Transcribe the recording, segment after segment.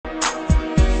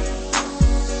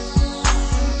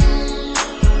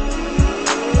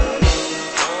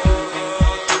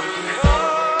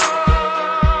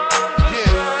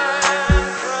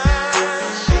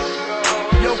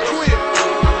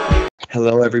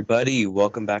Hello, everybody.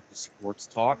 Welcome back to Sports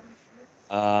Talk.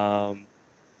 Um,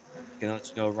 gonna let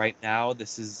you know right now,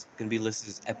 this is gonna be listed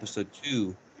as episode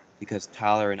 2 because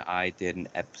Tyler and I did an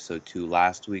episode 2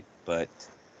 last week, but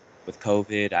with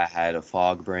COVID, I had a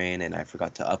fog brain and I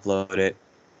forgot to upload it.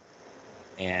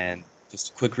 And just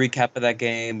a quick recap of that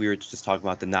game, we were just talking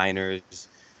about the Niners,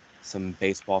 some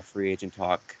baseball free agent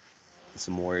talk, and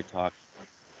some Warrior talk.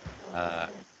 I'm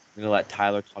gonna let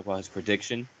Tyler talk about his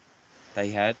prediction that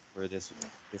he had for this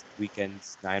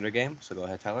weekend's Niner game. So go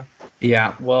ahead, Tyler.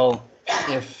 Yeah, well,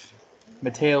 if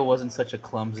Mateo wasn't such a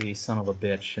clumsy son of a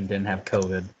bitch and didn't have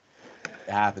COVID, It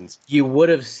happens. you would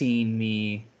have seen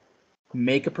me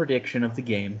make a prediction of the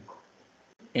game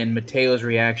and Mateo's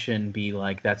reaction be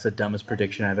like, that's the dumbest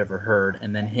prediction I've ever heard,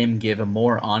 and then him give a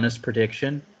more honest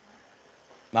prediction.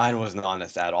 Mine wasn't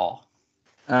honest at all.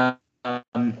 I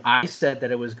said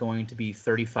that it was going to be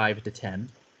 35-10,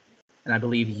 and I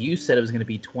believe you said it was going to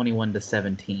be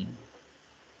 21-17.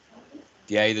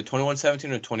 Yeah, either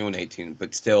 21-17 or 21-18,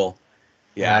 but still,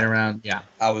 yeah. Right around, yeah.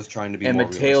 I was trying to be and more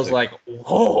Mateo's realistic. like,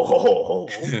 oh,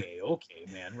 okay,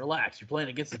 man, relax. You're playing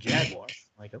against the Jaguars.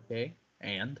 I'm like, okay,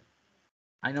 and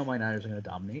I know my Niners are going to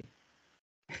dominate.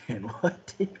 And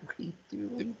what did we do?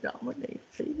 We dominated,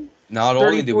 baby. Not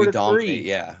only did we 34-3.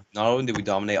 dominate, not only did we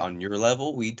dominate on your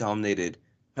level, we dominated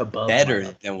Above better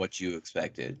my than what you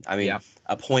expected. I mean, Yep.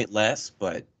 a point less,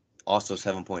 but also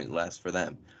 7 point less for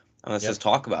them. And let's Yep. just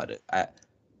talk about it.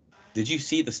 Did you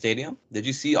see the stadium? Did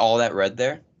you see all that red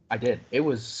there? I did. It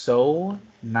was so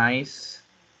nice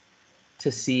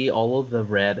to see all of the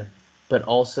red, but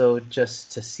also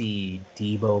just to see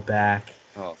Debo back,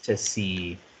 to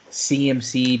see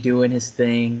CMC doing his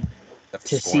thing,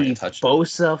 to see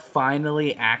Bosa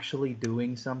finally actually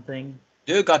doing something.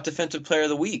 Dude got Defensive Player of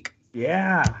the Week.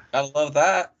 Yeah. Gotta love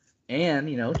that. And,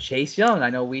 Chase Young, I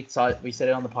know we said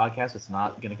it on the podcast, it's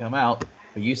not going to come out,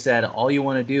 but you said all you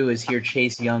want to do is hear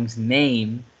Chase Young's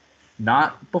name,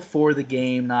 not before the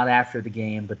game, not after the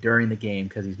game, but during the game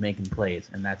because he's making plays,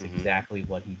 and that's exactly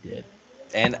what he did.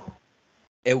 And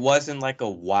it wasn't like a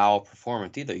wow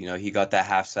performance either. He got that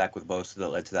half sack with Bosa that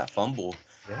led to that fumble.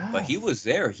 Yeah. But he was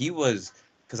there. He was,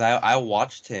 because I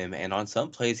watched him, and on some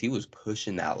plays he was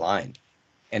pushing that line.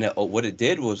 And what it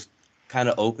did was kind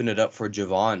of open it up for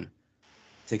Javon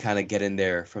to kind of get in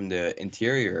there from the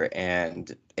interior,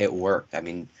 and it worked. I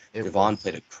mean, Javon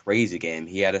played a crazy game.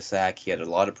 He had a sack. He had a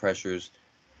lot of pressures,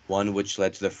 one which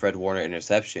led to the Fred Warner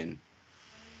interception.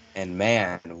 And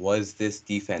man, was this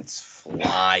defense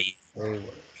flying. They were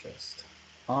just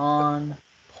on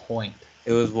point.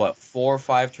 It was 4 or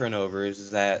 5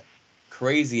 turnovers, that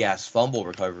crazy ass fumble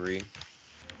recovery.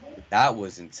 That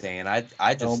was insane. I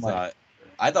thought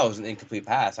it was an incomplete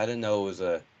pass. I didn't know it was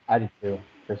a. I did too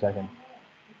for a second.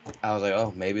 I was like,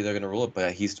 oh, maybe they're gonna rule it,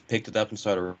 but he's picked it up and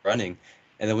started running.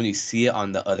 And then when you see it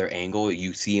on the other angle,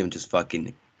 you see him just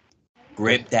fucking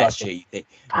grip that shit.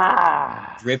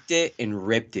 Gripped it and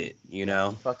ripped it, He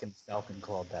fucking Falcon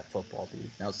clawed that football, dude.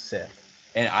 That was sick.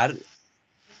 And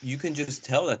you can just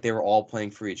tell that they were all playing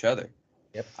for each other.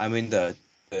 Yep. I mean, the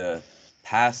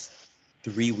past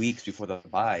 3 weeks before the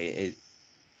bye,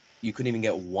 you couldn't even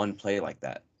get one play like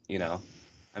that. I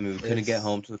mean, we couldn't get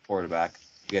home to the quarterback.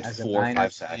 We had 4 or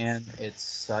 5 sacks. And it's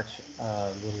such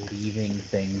a relieving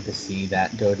thing to see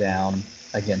that go down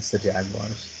against the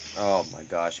Jaguars. Oh my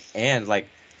gosh! And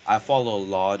I follow a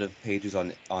lot of pages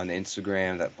on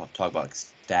Instagram that talk about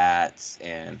stats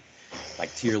and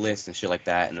tier lists and shit like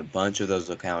that, and a bunch of those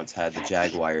accounts had the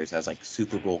Jaguars as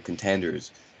Super Bowl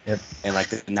contenders. Yep. And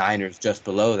the Niners just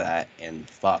below that, and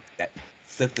fuck, that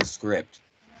flipped the script.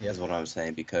 Yep. Is what I'm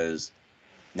saying, because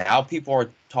now people are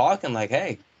talking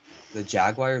hey, the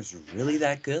Jaguars are really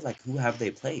that good? Who have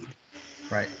they played?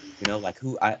 Right.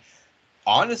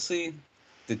 Honestly,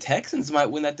 the Texans might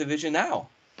win that division now.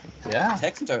 Yeah. The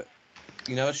Texans are,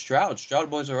 Stroud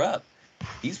boys are up.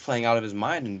 He's playing out of his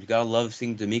mind, and you gotta love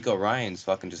seeing DeMeco Ryans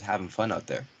fucking just having fun out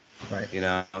there.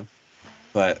 Right.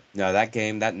 But no,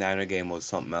 that Niner game was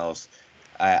something else.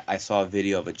 I saw a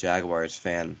video of a Jaguars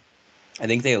fan. I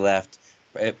think they left.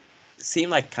 It seemed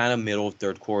like kind of middle of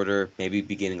third quarter, maybe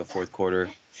beginning of fourth quarter,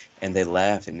 and they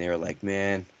left, and they were like,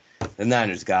 "Man, the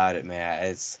Niners got it, man.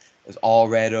 It's all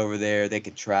red over there. They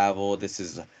could travel. This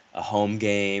is a home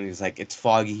game." He's like, "It's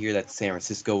foggy here. That's San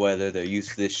Francisco weather. They're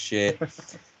used to this shit."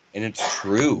 And it's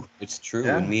true. It's true.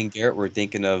 Yeah. And me and Garrett were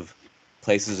thinking of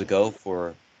places to go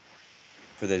for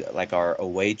the our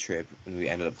away trip when we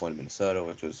ended up going to Minnesota,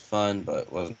 which was fun,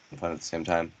 but wasn't fun at the same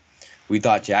time. We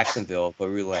thought Jacksonville, but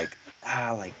we were like,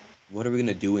 what are we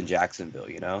gonna do in Jacksonville?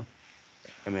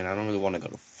 I mean, I don't really want to go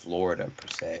to Florida per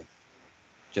se,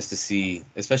 just to see,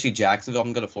 especially Jacksonville. I'm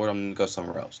gonna go to Florida. I'm gonna go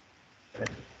somewhere else.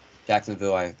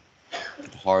 Jacksonville, I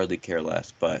could hardly care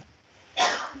less, but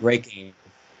great game.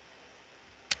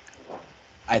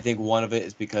 I think one of it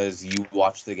is because you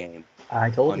watched the game I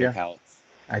told on your you. couch.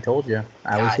 I told you.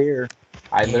 I was God here.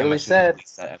 I damn, I literally should have said.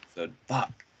 released that episode.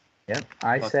 Fuck. Yep.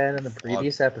 I said Fucking in the frog.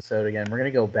 previous episode again. We're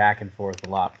gonna go back and forth a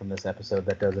lot from this episode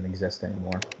that doesn't exist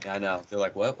anymore. Yeah, I know. They're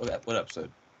like, what? What episode?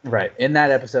 Right. In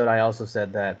that episode, I also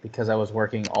said that because I was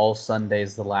working all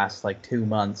Sundays the last like 2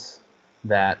 months,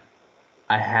 that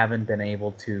I haven't been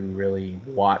able to really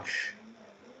watch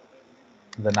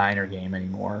the Niner game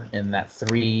anymore. And that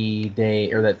 3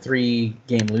 day or that 3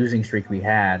 game losing streak we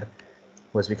had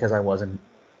was because I wasn't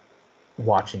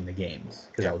watching the games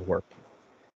because I was working.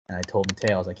 And I told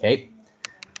Mateo, I was like, hey,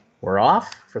 we're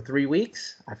off for 3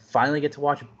 weeks. I finally get to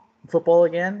watch football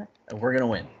again, and we're gonna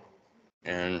win.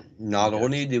 And not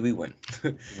only did we win,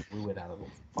 we went out of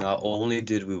the not only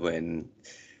did we win,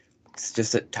 it's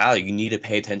just that Tyler, you need to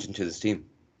pay attention to this team.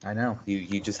 I know.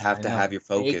 You just have to have your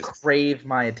focus. They crave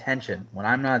my attention. When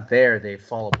I'm not there, they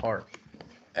fall apart.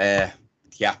 Yeah,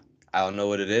 I don't know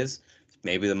what it is.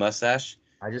 Maybe the mustache.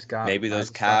 I just got maybe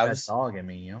those got calves. that dog in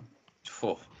me,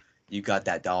 Oh, you got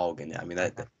that dog in it. I mean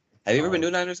that. Have you ever been to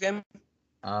a Niners game?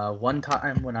 One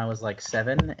time when I was like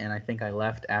 7, and I think I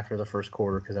left after the first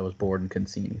quarter because I was bored and couldn't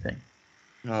see anything.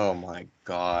 Oh my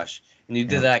gosh! And you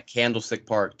did that at Candlestick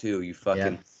Park too. You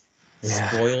fucking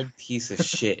spoiled piece of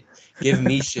shit. Give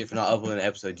me shit for not uploading an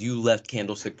episode. You left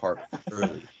Candlestick Park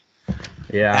early.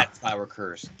 Yeah. That's why we're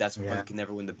cursed. That's why we can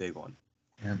never win the big one.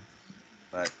 Yeah.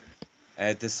 But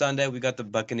at this Sunday, we got the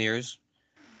Buccaneers.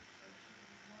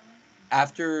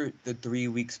 After the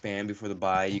 3-week span before the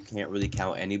bye, you can't really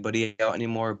count anybody out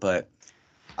anymore. But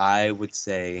I would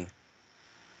say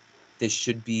this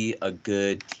should be a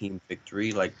good team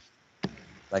victory, like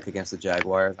against the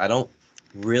Jaguars. I don't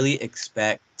really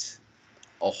expect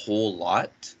a whole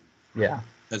lot. Yeah.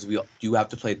 Because we do have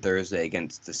to play Thursday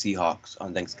against the Seahawks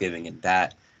on Thanksgiving, and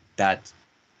that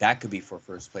could be for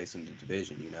first place in the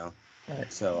division, you know.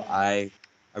 Right. So I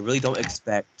really don't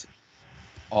expect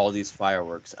all these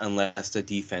fireworks unless the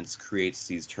defense creates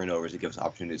these turnovers to give us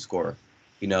opportunity to score.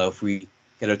 You know, if we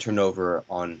get a turnover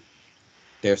on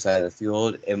their side of the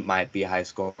field, it might be a high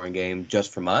scoring game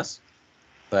just from us.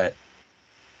 But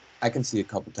I can see a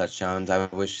couple touchdowns. I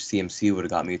wish CMC would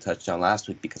have got me a touchdown last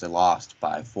week because I lost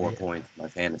by 4 points in my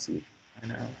fantasy. I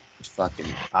know. Which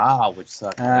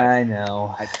sucked. I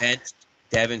know. I benched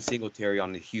Devin Singletary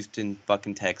on the Houston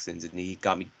fucking Texans, and he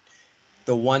got me.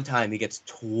 The one time he gets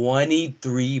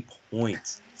 23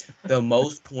 points, the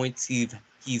most points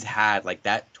he's had. Like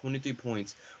that 23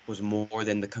 points was more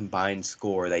than the combined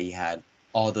score that he had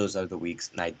all those other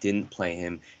weeks, and I didn't play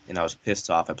him, and I was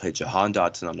pissed off. I played Jahan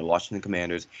Dotson on the Washington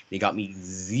Commanders, and he got me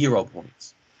 0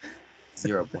 points.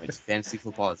 0 points. Fantasy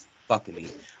football is fucking me.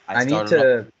 I need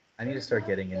to start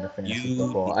getting into fantasy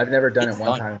football. I've never done it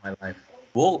one time in my life.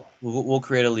 We'll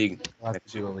create a league. We'll have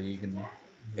to do a league and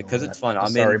because it's fun.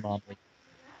 Mom.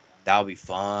 That would be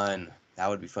fun. That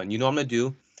would be fun. You know what I'm gonna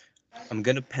do? I'm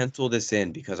gonna pencil this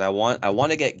in because I want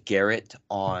to get Garrett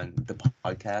on the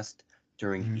podcast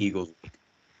during Eagles week.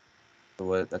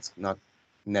 So that's not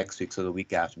next week, so the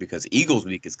week after, because Eagles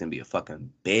week is gonna be a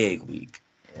fucking big week.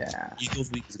 Yeah. Eagles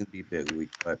week is gonna be a big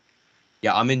week, but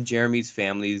yeah, I'm in Jeremy's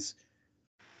family's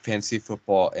fantasy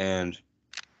football, and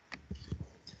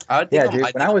dude.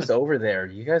 When I was over there,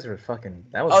 you guys were fucking.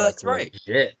 That was that's right.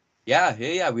 Legit.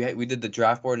 Yeah. We did the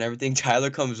draft board and everything. Tyler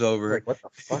comes over. Like, what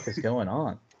the fuck is going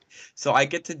on? So I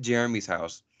get to Jeremy's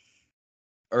house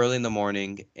early in the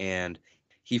morning, and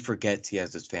he forgets he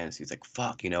has this fantasy. He's like,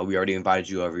 fuck, we already invited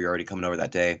you over. You're already coming over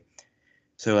that day.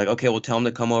 So we're like, okay, we'll tell him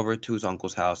to come over to his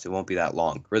uncle's house. It won't be that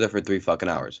long. We're there for 3 fucking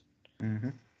hours. Mm-hmm.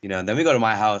 And then we go to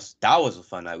my house. That was a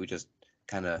fun night. We just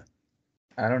kind of...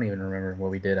 I don't even remember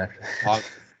what we did after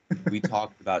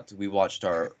that. We watched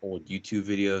our old YouTube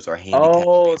videos, our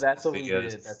handicap that's what videos. We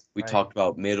did. We talked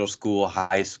about middle school,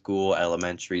 high school,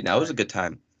 elementary. That was a good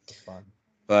time. It was fun.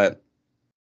 But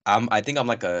I think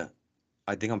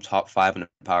I'm top 5 in the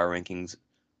power rankings,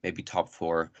 maybe top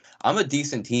 4. I'm a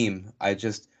decent team.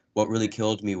 What really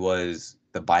killed me was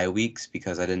the bye weeks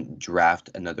because I didn't draft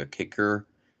another kicker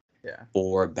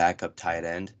or backup tight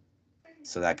end.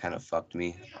 So that kind of fucked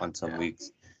me on some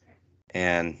weeks.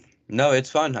 And no, it's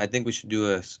fun. I think we should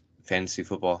do a fantasy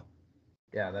football.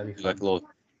 Yeah, that'd be fun.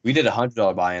 We did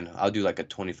 $100 buy-in. I'll do like a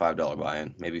 $25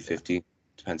 buy-in, maybe 50.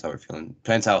 Depends how we're feeling.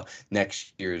 Depends how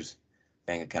next year's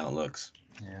bank account looks.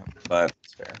 Yeah, but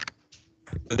that's fair.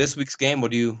 For this week's game,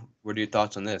 what are your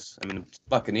thoughts on this? I mean,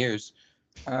 Buccaneers.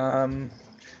 I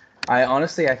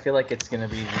feel like it's gonna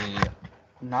be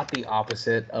not the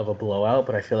opposite of a blowout,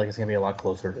 but I feel like it's gonna be a lot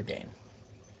closer to the game.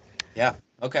 Yeah.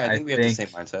 Okay. I think we have the same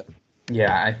mindset.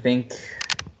 Yeah, I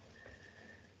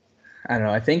don't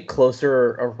know. I think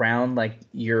closer around like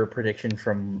your prediction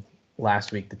from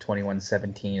last week, the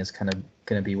 21-17 is kind of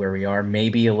going to be where we are.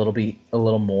 Maybe a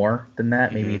little more than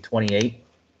that. Maybe 28.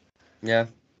 Yeah.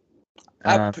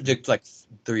 I predict like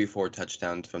 3-4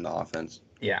 touchdowns from the offense.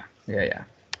 Yeah. But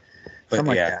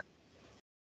Something yeah, like that.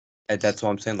 and that's what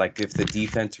I'm saying. Like if the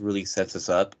defense really sets us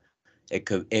up, it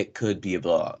could be a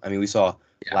blowout. I mean, we saw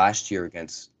last year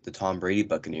against the Tom Brady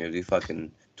Buccaneers, we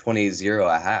fucking 28-0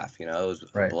 at half. You know, it was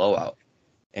a blowout.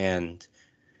 And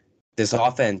this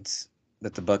offense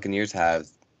that the Buccaneers have,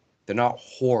 they're not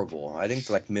horrible. I think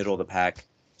they're like middle of the pack.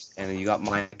 And then you got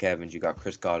Mike Evans, you got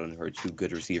Chris Godwin, who are two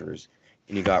good receivers,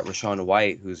 and you got Rashawn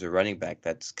White, who's a running back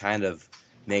that's kind of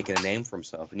making a name for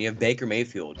himself, and you have Baker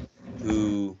Mayfield,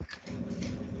 who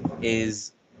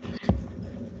is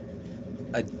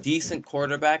a decent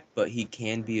quarterback, but he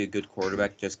can be a good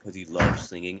quarterback just because he loves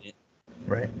slinging it.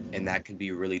 Right. And that can be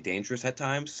really dangerous at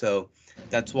times. So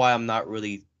that's why I'm not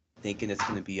really thinking it's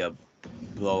going to be a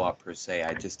blowout per se.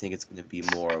 I just think it's going to be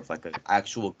more of like an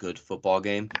actual good football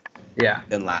game. Yeah.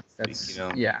 Than last week, you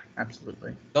know? Yeah,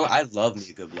 absolutely. So I love me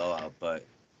a good blowout, but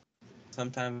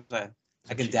sometimes I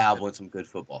can dabble in some good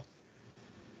football.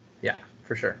 Yeah,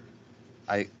 for sure.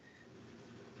 I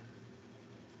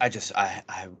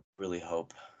really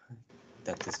hope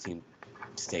that this team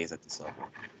stays at this level.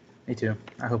 Me too.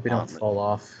 I hope we don't fall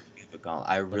off.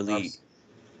 I really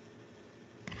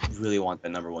want the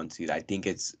number 1 seed. I think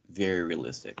it's very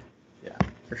realistic. Yeah,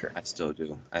 for sure. I still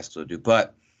do.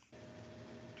 But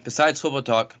besides football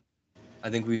talk,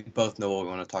 I think we both know what we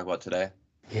want to talk about today.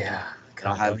 Yeah.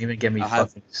 God, don't even get me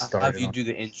fucking started. I'll have you do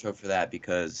the intro for that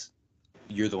because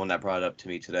you're the one that brought it up to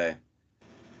me today.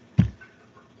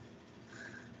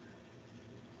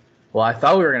 Well, I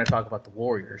thought we were going to talk about the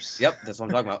Warriors. Yep, that's what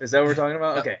I'm talking about. Is that what we're talking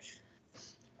about? Yep. Okay.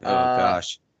 Oh,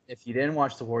 gosh. If you didn't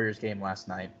watch the Warriors game last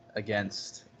night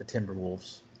against the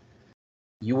Timberwolves,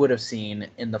 you would have seen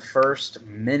in the first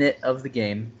minute of the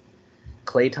game,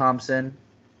 Klay Thompson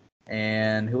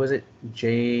and who was it?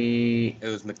 It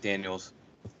was McDaniels.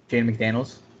 Jalen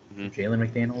McDaniels? Mm-hmm. Jalen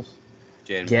McDaniels?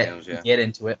 McDaniels, yeah. Get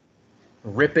into it.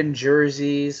 Ripping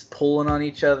jerseys, pulling on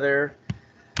each other.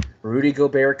 Rudy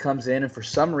Gobert comes in and for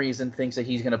some reason thinks that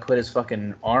he's going to put his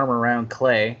fucking arm around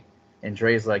Klay. And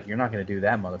Dre's like, you're not going to do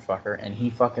that, motherfucker. And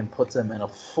he fucking puts him in a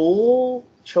full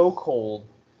chokehold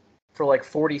for like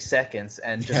 40 seconds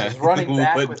and just is running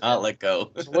back with him. Would not let go.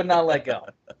 Just would not let go.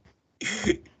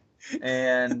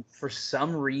 And for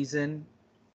some reason,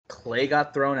 Klay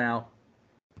got thrown out,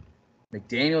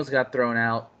 McDaniels got thrown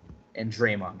out, and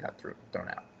Draymond got thrown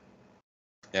out.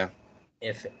 Yeah.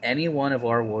 If any one of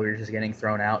our Warriors is getting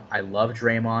thrown out, I love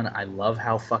Draymond. I love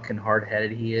how fucking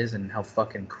hard-headed he is and how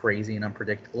fucking crazy and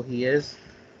unpredictable he is.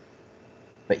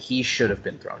 But he should have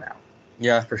been thrown out.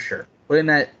 Yeah. For sure.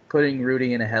 Putting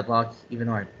Rudy in a headlock, even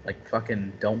though I like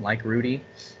fucking don't like Rudy,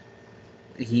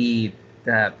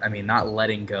 not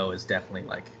letting go is definitely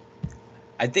like.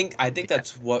 I think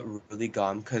that's what really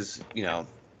got him because, you know,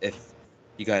 if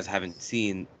you guys haven't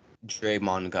seen,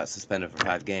 Draymond got suspended for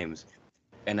 5 games.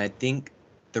 And I think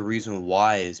the reason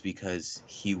why is because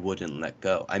he wouldn't let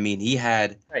go. I mean,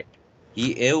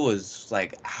 it was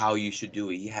like how you should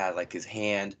do it. He had like his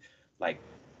hand like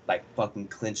fucking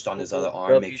clenched on his other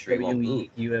arm, make sure he won't move.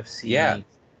 UFC. Yeah.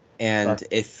 And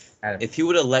if he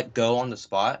would have let go on the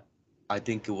spot, I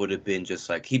think it would have been just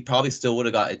like he probably still would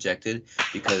have got ejected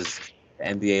because the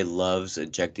NBA loves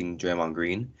ejecting Draymond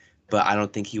Green. But I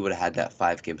don't think he would have had that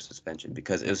 5-game suspension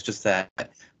because it was just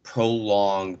that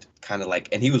prolonged kind of like,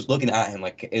 and he was looking at him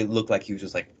like it looked like he was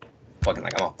just like fucking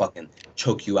like I'm gonna fucking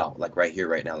choke you out like right here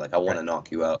right now, like I want to knock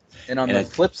you out. And on the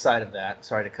flip side of that,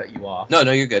 sorry to cut you off. No,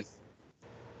 you're good.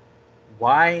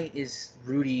 Why is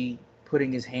Rudy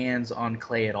putting his hands on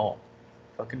Klay at all?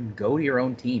 Fucking go to your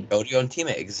own team. Go to your own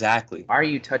teammate, exactly. Why are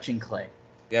you touching Klay?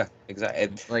 Yeah,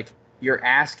 exactly. Like you're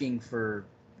asking for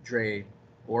Dre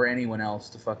or anyone else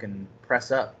to fucking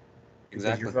press up.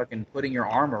 Because you're fucking putting your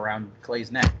arm around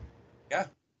Klay's neck. Yeah.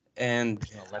 And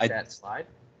let that slide?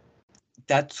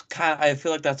 That's I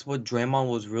feel like that's what Draymond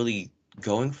was really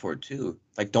going for too.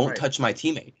 Like, don't touch my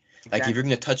teammate. Exactly. Like, if you're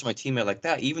gonna touch my teammate like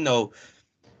that, even though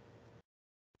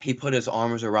he put his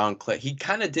arms around Klay, he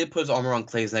kind of did put his arm around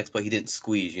Klay's neck, but he didn't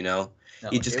squeeze. You know,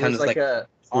 he just kind of like a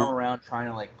arm around trying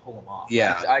to like pull him off.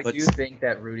 Yeah, I do think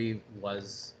that Rudy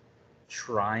was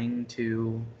trying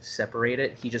to separate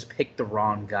it. He just picked the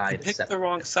wrong guy. He picked the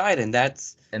wrong side, and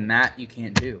that you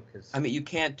can't do. I mean, you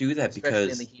can't do that especially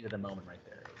because in the heat of the moment, right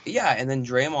there. Yeah, and then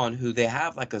Draymond, who they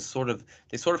have like they sort of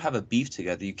have a beef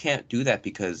together. You can't do that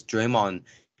because Draymond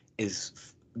is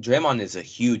Draymond is a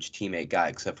huge teammate guy,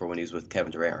 except for when he's with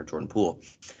Kevin Durant or Jordan Poole.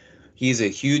 He's a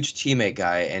huge teammate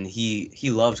guy, and he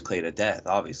loves Clay to death,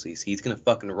 obviously. So he's gonna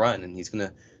fucking run, and he's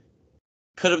gonna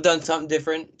could have done something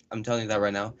different. I'm telling you that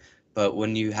right now. But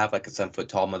when you have like a 7 foot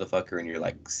tall motherfucker and you're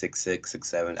like 6'6",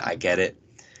 6'7", I get it.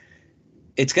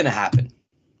 It's gonna happen.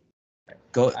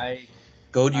 Go I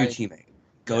go to your I teammate.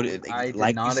 Go yes, to I did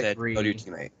like you not said. Go to your agree.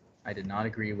 teammate. I did not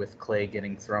agree with Clay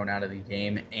getting thrown out of the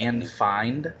game and And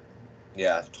fined.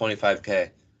 yeah,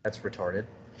 25K. That's retarded.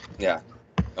 Yeah.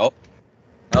 Oh.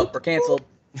 Oh, we're canceled.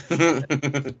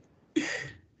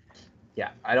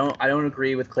 Yeah, I don't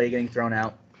agree with Clay getting thrown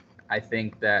out. I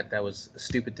think that was a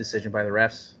stupid decision by the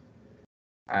refs.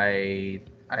 I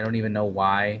don't even know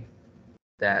why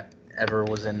that ever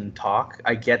was in talk.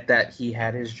 I get that he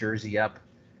had his jersey up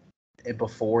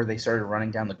before they started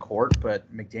running down the court, but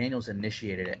McDaniels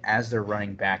initiated it as they're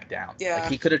running back down. Yeah. Like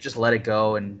he could have just let it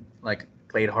go and like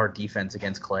played hard defense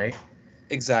against Clay.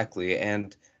 Exactly,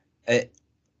 and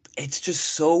it's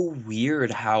just so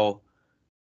weird how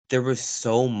there was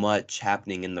so much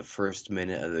happening in the first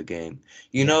minute of the game.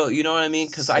 You know what I mean?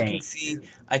 Because I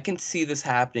can see this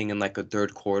happening in like a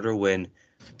third quarter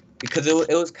because it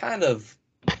was kind of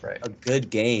a good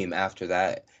game after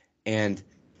that, and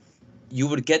you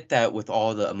would get that with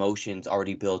all the emotions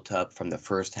already built up from the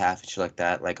first half and shit like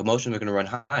that. Like emotions are gonna run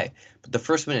high, but the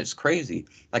first minute is crazy.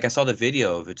 Like I saw the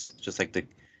video of it's just like the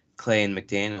Clay and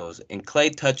McDaniels, and Clay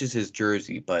touches his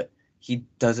jersey, but he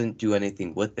doesn't do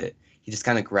anything with it. He just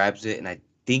kind of grabs it, and I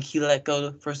think he let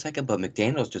go for a second, but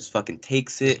McDaniels just fucking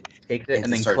takes it and and just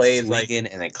then starts Clay is swinging,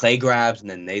 and then Clay grabs, and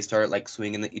then they start like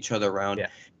swinging each other around, yeah,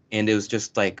 and it was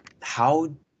just like how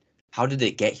did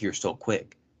it get here so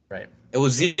quick? right. It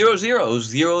was 0-0. It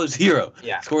was 0-0.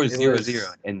 Yeah, Score is it 0-0,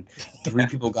 was and three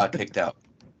people got kicked out.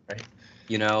 right,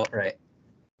 You know, right.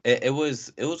 it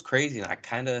was crazy, and I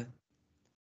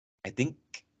think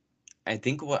I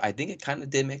think it kind of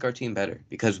did make our team better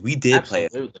because we did play it.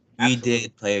 Absolutely, We absolutely.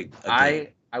 did play a game.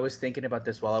 I was thinking about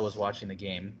this while I was watching the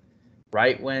game.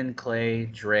 Right when Clay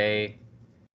Dre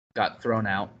got thrown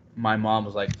out, my mom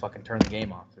was like, "Fucking turn the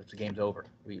game off. The game's over."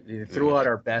 We threw out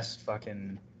our best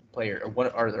fucking player, or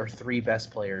what are our three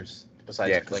best players besides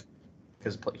Yeah, like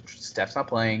because Steph's not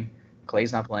playing,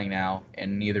 Clay's not playing now,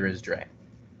 and neither is Dre.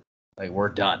 Like we're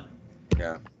done.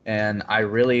 yeah, And I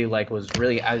really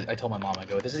I told my mom, I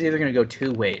go, this is either gonna go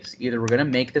two ways. Either we're gonna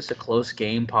make this a close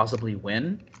game, possibly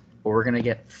win, or we're gonna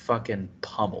get fucking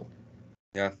pummeled.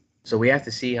 yeah. So we have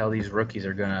to see how these rookies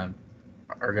are gonna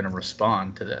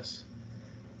respond to this.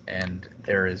 And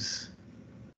there is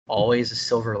always a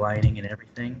silver lining in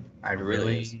everything. I It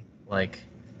really is. really like.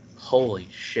 Holy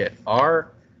shit!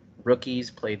 Our rookies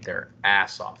played their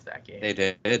ass off that game. They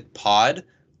did. Pod.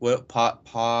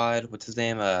 What's his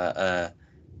name?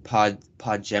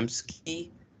 Podjemski.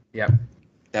 Yep.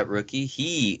 That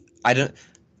rookie. I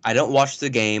don't watch the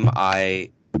game.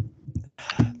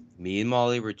 Me and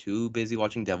Molly were too busy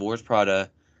watching Devil Wears Prada.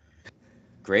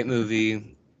 Great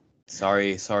movie.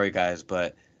 Sorry guys,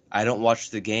 but I don't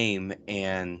watch the game,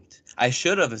 and I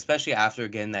should have, especially after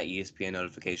getting that ESPN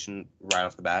notification right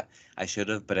off the bat. I should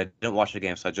have, but I didn't watch the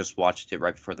game, so I just watched it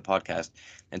right before the podcast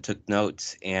and took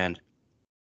notes. And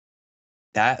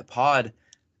that Pod,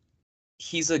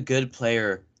 he's a good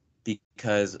player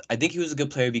because I think he was a good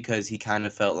player because he kind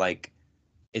of felt like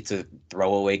it's a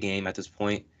throwaway game at this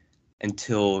point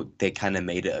until they kind of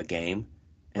made it a game,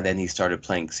 and then he started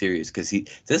playing serious because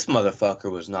this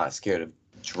motherfucker was not scared of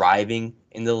driving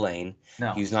in the lane.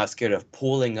 No. He was not scared of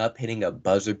pulling up, hitting a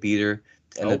buzzer beater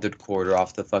in the third quarter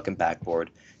off the fucking backboard.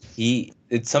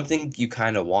 It's something you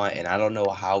kind of want, and I don't know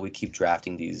how we keep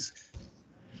drafting these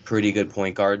pretty good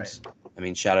point guards. Right. I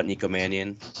mean, shout out Nico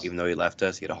Mannion, even though he left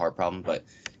us, he had a heart problem, but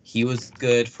he was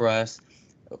good for us.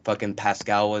 Fucking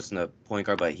Pascal wasn't a point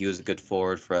guard, but he was a good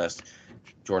forward for us.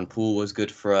 Jordan Poole was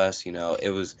good for us. You know, it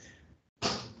was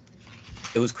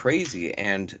crazy,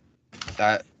 and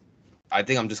that I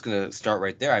think I'm just gonna start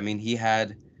right there. I mean, he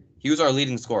was our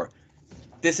leading scorer.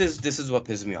 This is what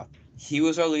pisses me off. He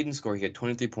was our leading scorer. He had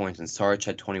 23 points, and Sarge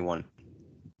had 21.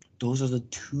 Those are the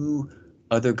two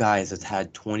other guys that's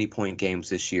had 20-point games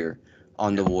this year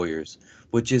on the Warriors,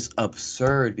 which is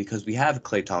absurd because we have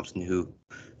Klay Thompson who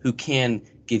can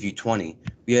give you 20.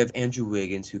 We have Andrew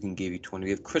Wiggins who can give you 20.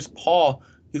 We have Chris Paul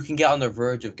who can get on the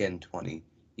verge of getting 20,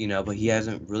 but he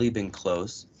hasn't really been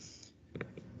close.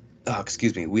 Oh,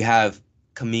 excuse me. We have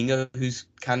Kaminga who's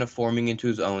kind of forming into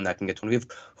his own that can get 20. We have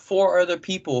four other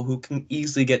people who can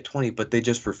easily get 20, but they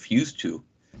just refuse to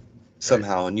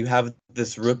somehow. And you have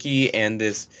this rookie and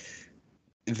this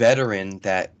veteran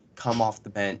that come off the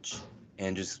bench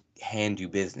and just hand you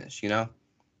business,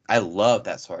 I love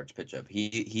that Sarge pitch up.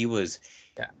 He's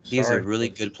a really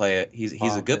good player. He's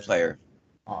a good player.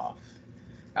 Off.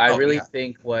 I really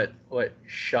think what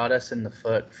shot us in the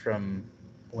foot from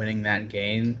winning that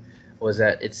game was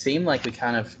that it seemed like we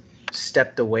kind of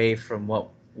stepped away from what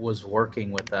was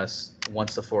working with us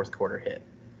once the fourth quarter hit.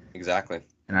 Exactly.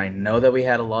 And I know that they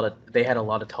had a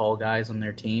lot of tall guys on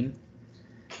their team,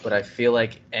 but I feel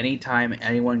like anytime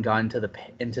anyone got into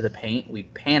the paint, we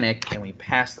panicked and we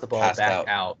passed the ball back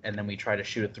out, and then we tried to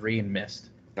shoot a three and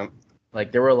missed. Yep.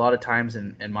 Like, there were a lot of times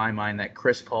in my mind that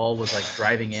Chris Paul was like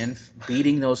driving in,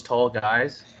 beating those tall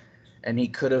guys, and he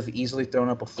could have easily thrown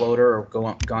up a floater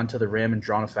or gone to the rim and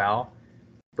drawn a foul,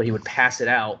 but he would pass it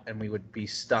out, and we would be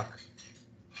stuck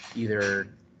either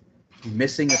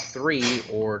missing a three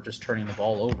or just turning the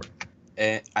ball over.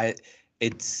 And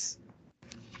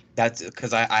that's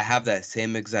because I have that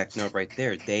same exact note right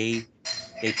there. They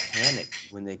panic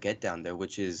when they get down there,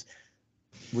 which is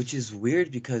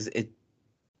weird because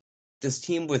this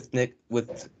team with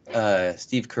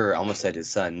Steve Kerr, I almost said his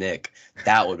son Nick,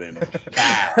 that would have been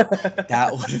bad.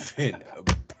 That would have been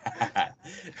bad.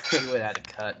 He would have had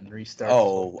to cut and restart.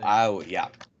 I would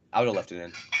have left it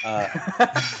in.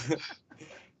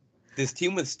 This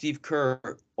team with Steve Kerr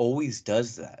always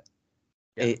does that.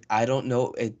 Yeah. I don't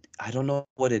know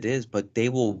what it is, but they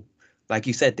will, like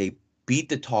you said, they beat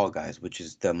the tall guys, which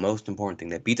is the most important thing.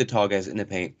 They beat the tall guys in the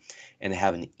paint, and they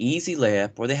have an easy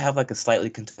layup, or they have like a slightly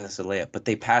contested layup, but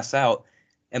they pass out,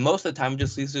 and most of the time it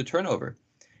just leads to a turnover.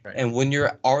 Right. And when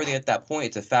you're already at that point,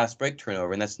 it's a fast break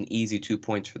turnover, and that's an easy 2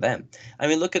 points for them. I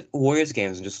mean, look at Warriors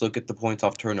games and just look at the points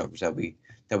off turnovers that we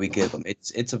give them.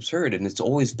 It's absurd, and it's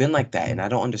always been like that. And I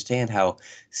don't understand how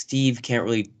Steve can't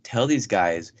really tell these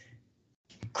guys,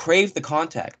 crave the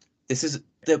contact. This is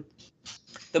the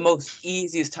most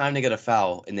easiest time to get a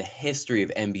foul in the history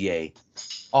of NBA.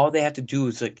 All they have to do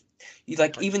is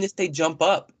even if they jump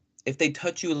up, if they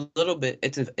touch you a little bit,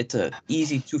 it's a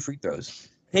easy 2 free throws.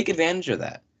 Take advantage of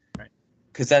that. Right.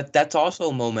 Because that's also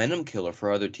a momentum killer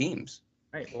for other teams.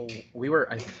 Right. Well,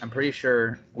 I'm pretty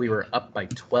sure we were up by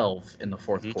 12 in the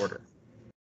fourth quarter.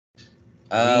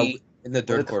 In the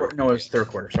third quarter. No, it was third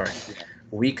quarter. Sorry. Yeah.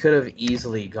 We could have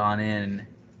easily gone in,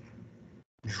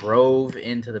 drove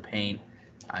into the paint,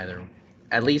 either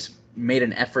at least made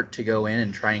an effort to go in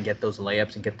and try and get those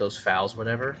layups and get those fouls,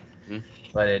 whatever. Mm-hmm.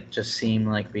 But it just seemed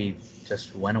like we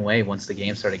just went away once the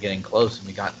game started getting close, and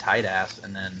we got tight ass,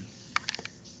 and then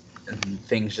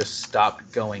things just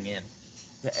stopped going in.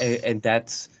 And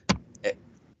that's,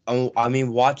 I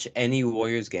mean, watch any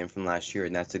Warriors game from last year,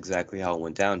 and that's exactly how it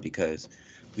went down, because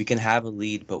we can have a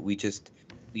lead, but we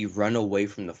run away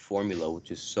from the formula,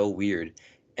 which is so weird.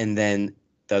 And then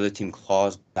the other team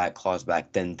claws back.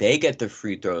 Then they get the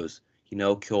free throws,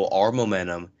 kill our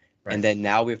momentum. Right. And then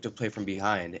now we have to play from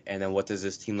behind. And then what does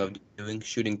this team love doing?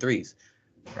 Shooting threes.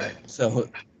 Right. So,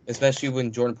 especially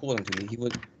when Jordan Poole went to me,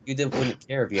 wouldn't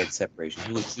care if he had separation.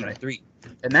 He would shoot a three.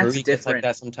 And that's Curry different. Gets like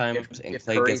that sometimes, and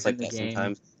Clay gets like that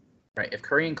sometimes. Right. If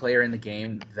Curry and Clay are in the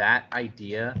game, that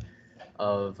idea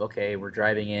of, okay, we're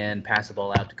driving in, pass the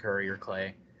ball out to Curry or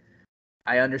Clay,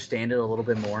 I understand it a little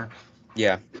bit more.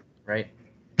 Yeah. Right?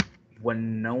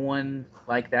 When no one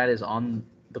like that is on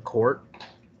the court,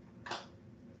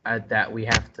 that we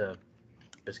have to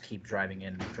just keep driving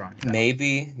in and drawing.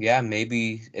 Maybe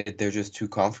they're just too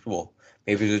comfortable.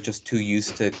 Maybe they're just too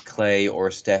used to Clay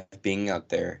or Steph being out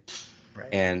there, right.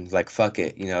 And like, fuck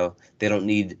it, they don't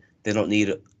need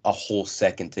a whole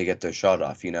second to get their shot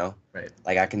off, Right.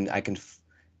 Like I can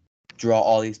draw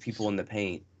all these people in the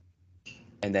paint,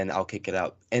 and then I'll kick it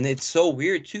out. And it's so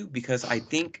weird too, because I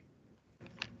think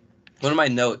one of my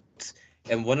notes,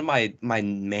 and one of my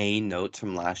main notes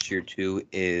from last year too,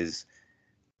 is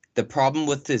the problem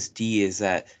with this D is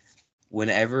that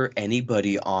whenever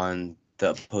anybody on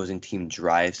the opposing team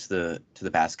drives to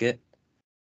the basket,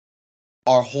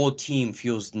 our whole team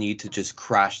feels the need to just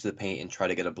crash the paint and try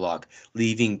to get a block,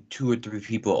 leaving 2 or 3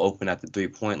 people open at the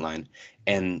 3-point line,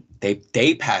 and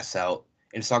they pass out,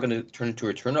 and it's not going to turn into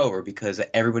a turnover because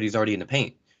everybody's already in the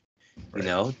paint. Right.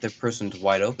 The person's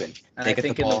wide open. And I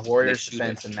think in the Warriors'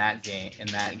 defense in that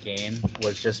game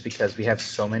was just because we have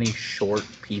so many short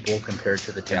people compared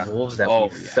to the Timberwolves that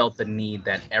we felt the need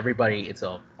that everybody, it's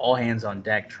all hands on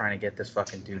deck trying to get this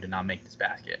fucking dude to not make this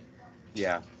basket.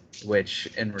 Yeah. Which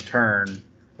in return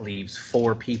leaves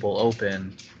 4 people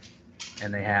open,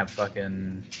 and they have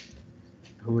fucking,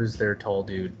 who is their tall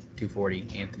dude?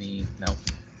 240 Anthony? No.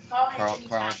 Carl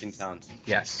Anthony Towns.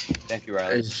 Yes. Thank you,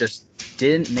 Riley. It just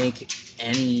didn't make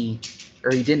any,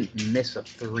 or he didn't miss a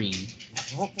 3.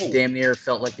 Oh. Damn near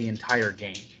felt like the entire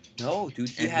game. No, dude.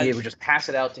 He would just pass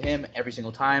it out to him every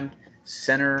single time.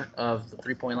 center of the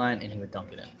 3-point line, and he would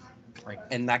dunk it in.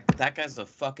 And that guy's a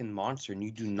fucking monster, and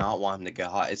you do not want him to get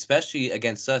hot, especially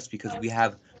against us because we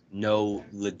have no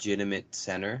legitimate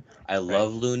center. I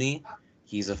love Looney.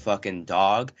 He's a fucking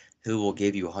dog who will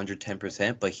give you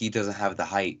 110%, but he doesn't have the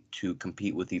height to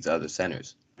compete with these other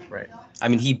centers. Right. I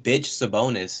mean, he bitched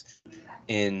Sabonis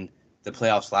in the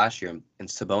playoffs last year, and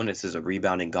Sabonis is a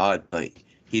rebounding god, but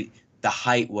the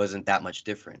height wasn't that much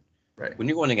different. Right. When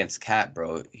you're going against Cat,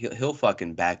 bro, he'll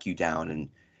fucking back you down and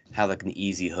have like an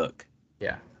easy hook.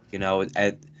 Yeah. You know,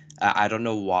 I don't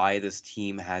know why this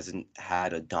team hasn't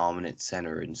had a dominant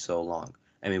center in so long.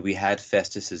 I mean, we had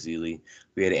Festus Ezeli,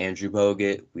 we had Andrew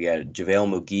Bogut, we had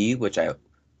JaVale McGee, which I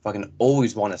fucking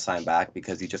always want to sign back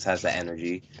because he just has that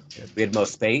energy. We had Mo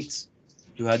Spates,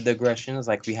 who had the aggression. It's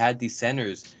like we had these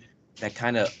centers that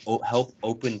kind of help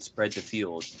open spread the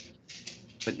field,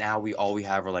 but now all we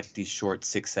have are like these short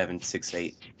 6'7",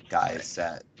 6'8" guys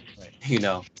that, you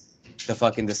know,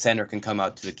 the center can come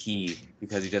out to the key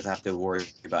because he doesn't have to worry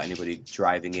about anybody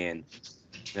driving in.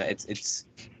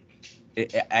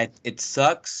 It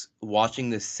sucks watching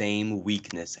the same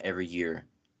weakness every year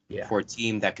for a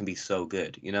team that can be so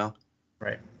good, you know?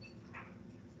 Right.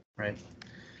 Right.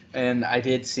 And I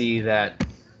did see that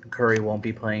Curry won't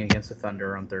be playing against the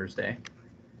Thunder on Thursday,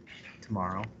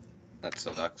 tomorrow. That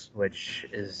sucks. Which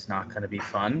is not going to be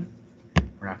fun.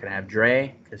 We're not going to have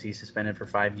Dre because he's suspended for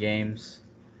 5 games.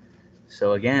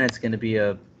 So again, it's going to be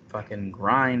a fucking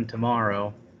grind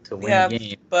tomorrow to win a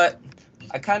game. But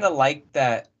I kind of like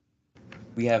that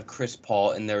we have Chris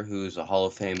Paul in there, who's a Hall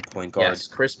of Fame point guard. Yes,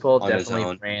 Chris Paul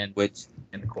definitely ran which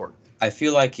in the court. I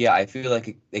feel like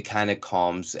it kind of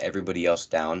calms everybody else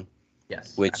down.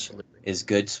 Yes, which absolutely. is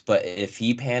good. But if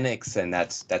he panics, then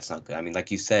that's not good. I mean,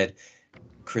 like you said,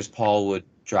 Chris Paul would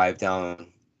drive down,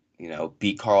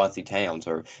 beat Karl Anthony Towns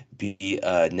or beat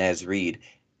Nez Reid,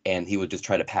 and he would just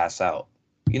try to pass out.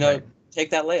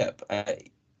 Take that layup.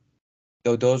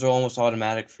 Those are almost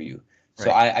automatic for you.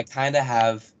 So I kind of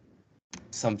have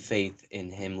some faith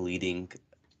in him leading,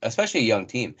 especially a young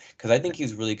team, because I think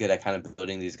he's really good at kind of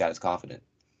building these guys confident,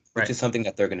 which is something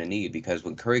that they're going to need because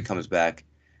when Curry comes back,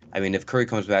 I mean, if Curry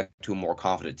comes back to a more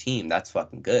confident team, that's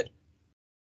fucking good.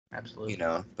 Absolutely.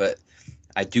 But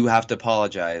I do have to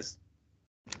apologize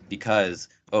because,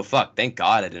 oh, fuck, thank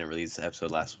God I didn't release the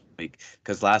episode last week.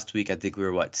 Because last week I think we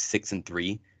were,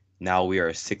 6-3. Now we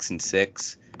are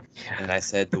 6-6. Yeah. And I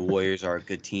said the Warriors are a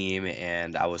good team,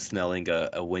 and I was smelling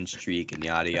a win streak and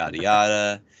yada, yada,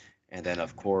 yada. And then,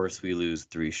 of course, we lose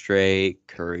 3 straight.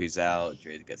 Curry's out.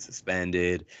 Dre gets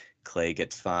suspended. Clay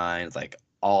gets fined. It's like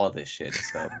all of this shit.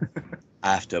 So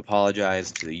I have to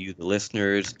apologize to you, the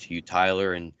listeners, to you,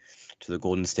 Tyler, and to the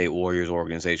Golden State Warriors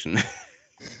organization.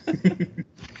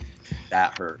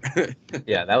 That hurt.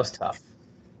 Yeah, that was tough.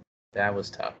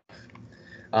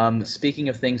 Speaking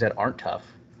of things that aren't tough,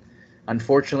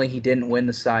 unfortunately, he didn't win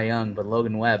the Cy Young, but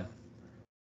Logan Webb,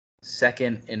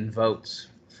 second in votes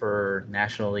for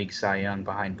National League Cy Young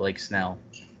behind Blake Snell,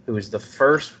 who is the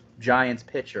first Giants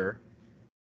pitcher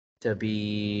to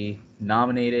be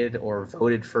nominated or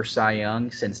voted for Cy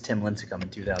Young since Tim Lincecum in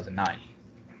 2009.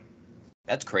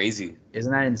 That's crazy.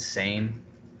 Isn't that insane?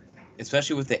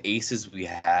 Especially with the aces we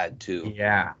had, too.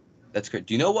 Yeah. That's great.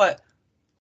 Do you know what?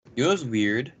 You know what's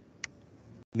weird?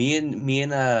 Me and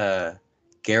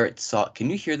Garrett saw. Can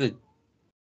you hear the?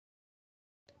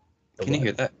 Can you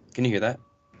hear that? Can you hear that?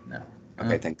 No.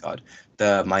 Okay, thank God.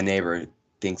 My neighbor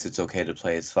thinks it's okay to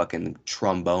play his fucking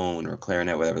trombone or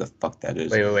clarinet, whatever the fuck that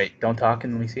is. Wait. Don't talk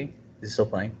and let me see. Is it still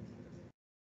playing?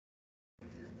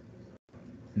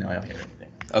 No, I don't hear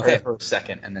anything. Okay. For a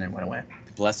second, and then it went away.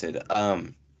 Blessed.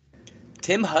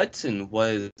 Tim Hudson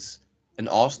was an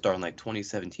all-star in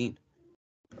 2017.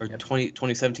 Or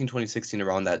 2017, 2016,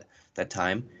 around that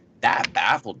time. That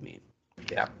baffled me.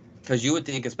 Yeah. Because you would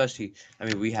think, especially, I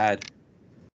mean, we had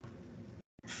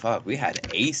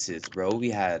aces, bro. We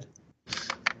had,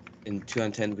 in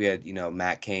 2010, we had,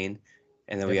 Matt Cain.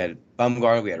 And then we had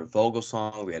Bumgarner, we had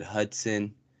Vogelsong, we had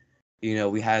Hudson.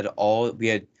 We had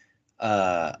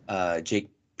Jake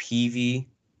Peavy,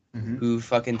 who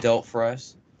fucking dealt for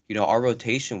us. Our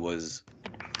rotation was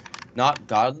not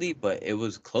godly, but it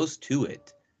was close to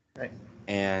it. Right.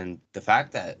 And the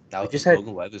fact that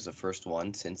Logan Webb is the first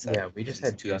one since that. Yeah, we just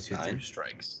had 2009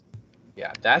 strikes.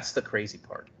 Yeah, that's the crazy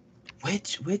part.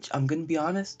 Which I'm gonna be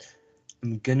honest.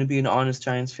 I'm gonna be an honest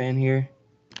Giants fan here.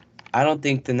 I don't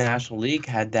think the National League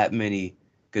had that many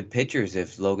good pitchers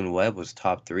if Logan Webb was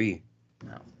top 3.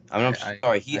 No. I'm sorry.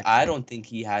 I don't think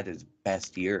he had his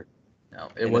best year. No,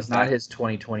 it was not his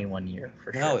 2021 year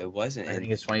for sure. No, it wasn't. I think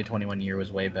his 2021 year was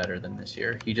way better than this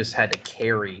year. He just had to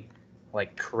carry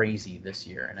like crazy this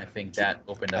year, and I think that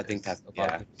opened up a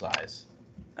lot of people's eyes.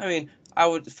 I mean, I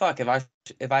would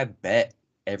if I bet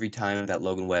every time that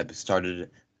Logan Webb started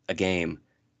a game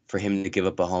for him to give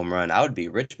up a home run, I would be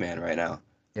a rich man right now.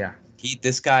 Yeah.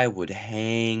 This guy would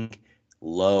hang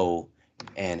low,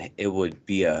 and it would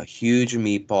be a huge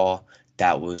meatball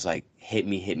that was like hit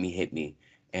me, hit me, hit me,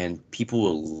 and people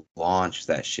will launch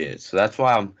that shit. So that's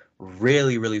why I'm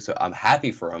I'm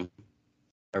happy for him.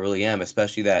 I really am,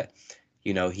 especially that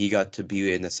he got to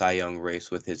be in the Cy Young race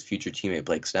with his future teammate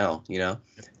Blake Snell.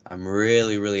 I'm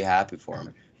really happy for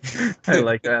him. I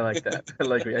like that.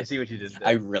 I see what you did there.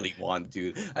 I really want,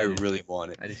 dude. I really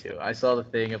want it. I do too. I saw the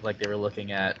thing of like they were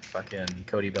looking at fucking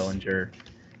Cody Bellinger,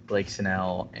 Blake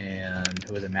Snell, and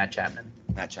who was it? Matt Chapman.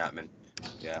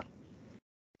 Yeah.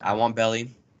 I want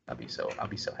Belly. I'll be so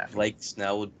happy. Blake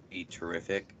Snell would be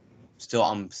terrific.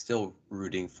 I'm still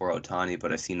rooting for Ohtani,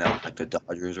 but I've seen that like the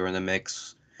Dodgers are in the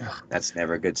mix. Ugh. That's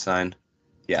never a good sign.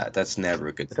 Yeah, that's never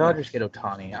a good sign. The Dodgers get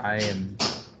Ohtani, I am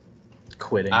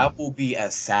quitting. I will be a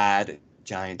sad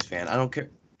Giants fan. I don't care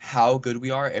how good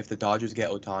we are if the Dodgers get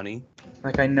Ohtani.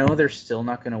 Like, I know they're still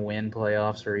not going to win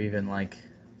playoffs or even like,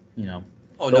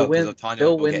 Oh no, because Ohtani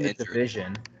they'll win the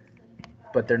division,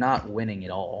 but they're not winning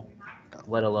it all,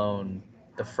 let alone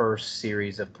the first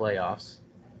series of playoffs.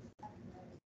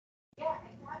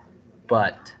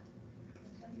 But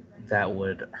that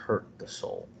would hurt the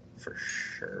soul for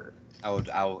sure.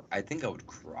 I think I would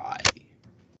cry.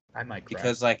 I might cry.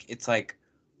 Because it's like,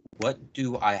 what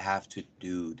do I have to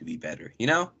do to be better?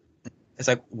 It's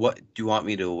like, what do you want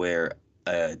me to wear?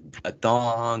 A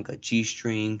thong, a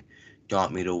G-string? Do you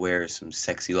want me to wear some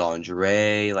sexy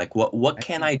lingerie? Like, what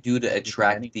can I do to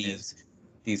attract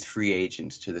these free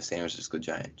agents to the San Francisco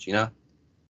Giants? I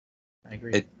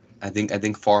agree. I think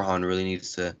Farhan really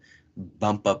needs to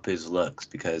bump up his looks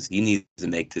because he needs to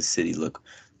make this city look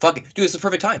fucking. Dude, it's the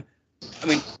perfect time. I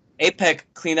mean, APEC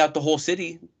cleaned out the whole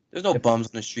city. There's no bums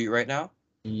on the street right now.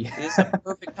 Yeah. It's a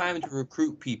perfect time to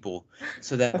recruit people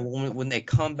so that when they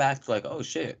come back, it's like, oh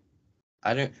shit,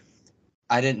 I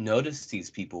didn't notice these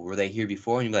people. Were they here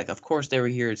before? And you're like, of course they were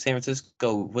here in San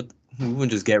Francisco. We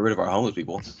wouldn't just get rid of our homeless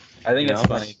people. I think it's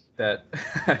funny that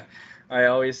I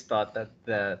always thought that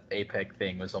the APEC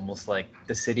thing was almost like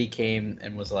the city came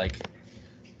and was like,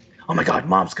 oh my god,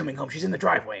 mom's coming home. She's in the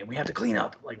driveway and we have to clean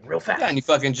up like real fast. Yeah, and you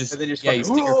fucking you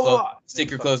stick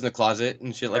your clothes in the closet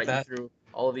and shit like that. Through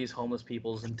all of these homeless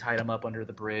peoples and tied them up under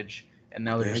the bridge, and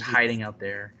now they're just hiding out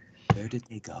there. Where did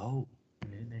they go?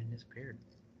 They disappeared.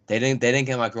 They didn't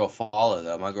get my girl Fala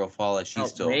though. My girl Fala, she's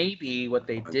still. Maybe what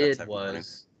they did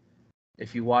was,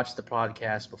 if you watched the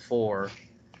podcast before,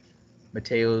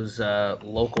 Mateo's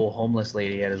local homeless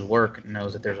lady at his work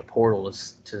knows that there's a portal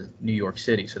to New York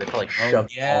City, so they probably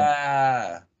shoved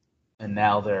home. And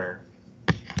now they're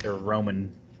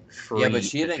roaming free. Yeah, but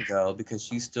she didn't go because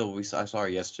she's still. I saw her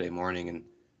yesterday morning and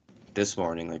this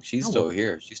morning. Like she's still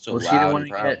here. She's still loud and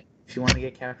proud. She wanted to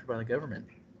get captured by the government.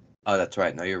 Oh, that's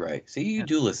right. No, you're right. See, you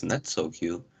do listen. That's so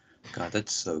cute. God,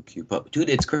 that's so cute. But dude,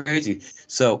 it's crazy.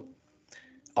 So,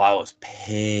 I was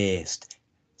pissed.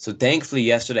 So thankfully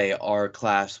yesterday our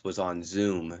class was on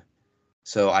Zoom,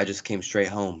 so I just came straight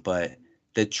home. But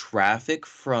the traffic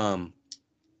from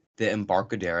the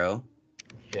Embarcadero,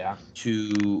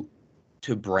 to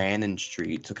Brandon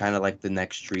Street, so kind of like the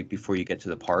next street before you get to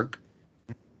the park,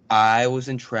 I was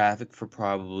in traffic for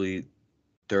probably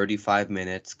 35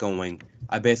 minutes going.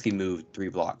 I basically moved 3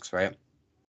 blocks, right?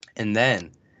 And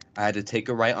then I had to take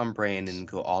a right on Brandon and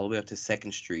go all the way up to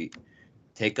 2nd Street,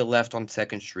 take a left on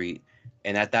 2nd Street,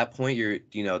 and at that point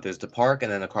there's the park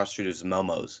and then across the street there's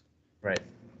Momo's. Right.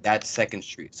 That's 2nd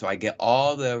Street. So I get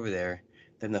all the way over there,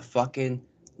 then the fucking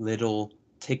little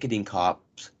ticketing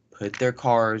cops put their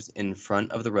cars in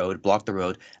front of the road, block the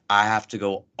road. I have to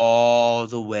go all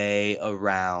the way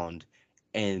around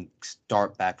and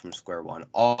start back from square one,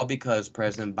 all because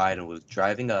President Biden was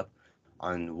driving up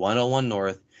on 101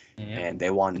 North and they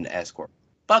wanted an escort.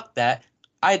 Fuck that.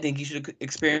 I think he should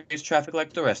experience traffic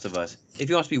like the rest of us. If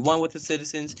he wants to be one with the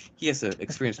citizens, he has to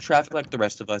experience traffic like the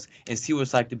rest of us and see what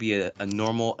it's like to be a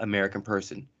normal American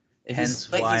person. Hence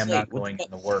why I'm not going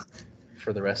to work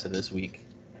for the rest of this week.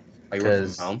 Are you working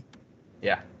from home?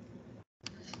 Yeah.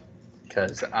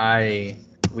 Because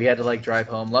we had to drive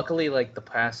home. Luckily, the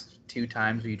past 2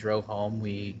 times we drove home,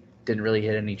 we didn't really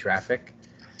hit any traffic.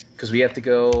 Because we have to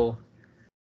go,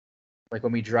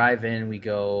 when we drive in, we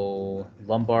go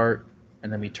Lombard,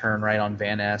 and then we turn right on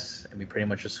Van Ness, and we pretty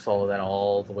much just follow that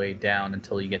all the way down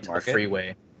until you get to the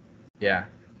freeway. Yeah.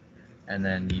 And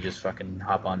then you just fucking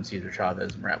hop on Cesar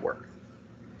Chavez and we're at work.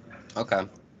 Okay.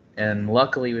 And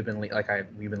luckily we've been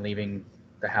leaving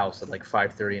the house at like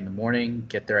 5:30 in the morning,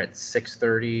 get there at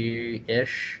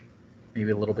 6:30-ish,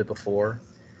 maybe a little bit before,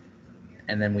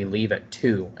 and then we leave at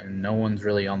 2, and no one's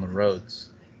really on the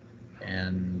roads.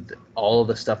 And all of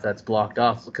the stuff that's blocked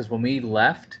off, because when we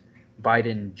left,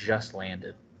 Biden just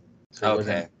landed. So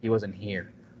he wasn't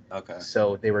here. Okay.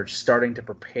 So they were starting to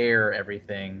prepare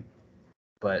everything,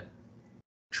 but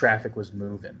traffic was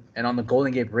moving. And on the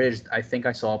Golden Gate Bridge, I think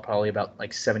I saw probably about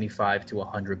like 75 to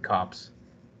 100 cops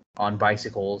on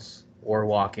bicycles or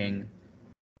walking,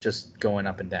 just going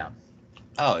up and down.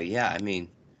 Oh yeah, I mean,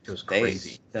 it was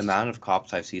crazy. The amount of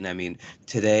cops I've seen. I mean,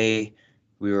 today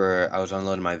I was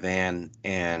unloading my van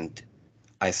and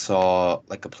I saw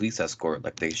like a police escort.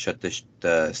 Like they shut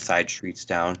the side streets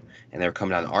down and they were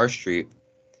coming down our street,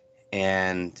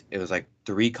 and it was like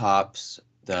 3 cops,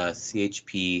 the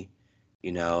CHP,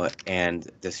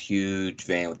 and this huge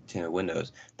van with tinted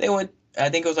windows. They went. I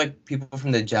think it was like people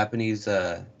from the Japanese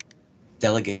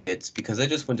delegates, because they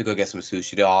just went to go get some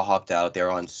sushi. They all hopped out. They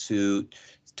were on suit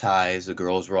ties. The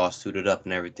girls were all suited up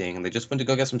and everything, and they just went to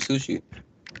go get some sushi.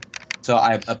 So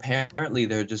apparently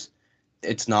they're just.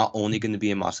 It's not only going to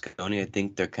be in Moscone. I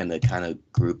think they're kind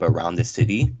of group around the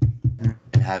city and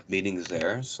have meetings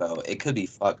there. So it could be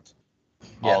fucked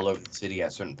all over the city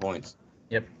at certain points.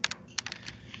 Yep.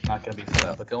 Not going to be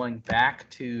fun. But going back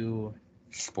to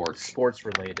sports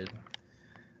related,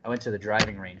 I went to the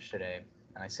driving range today,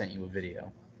 and I sent you a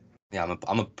video. Yeah, I'm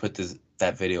gonna put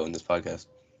that video in this podcast.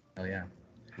 Oh yeah.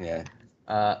 Yeah.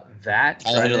 That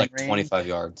I hit it like 25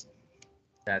 yards.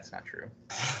 That's not true.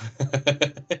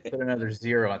 Put another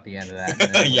 0 at the end of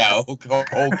that. Yeah,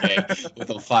 okay.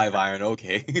 With a 5-iron,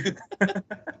 okay.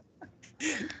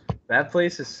 That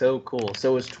place is so cool. So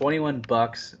it was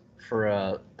 $21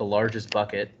 for the largest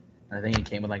bucket, and I think it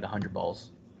came with like 100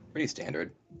 balls. Pretty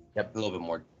standard. Yep. A little bit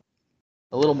more.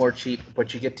 A little more cheap,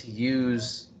 but you get to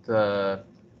use the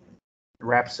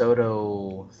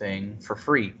Rapsodo thing for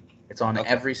free. It's on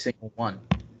every single one.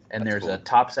 And there's a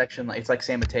top section. It's like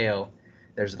San Mateo.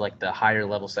 There's like the higher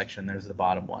level section. There's the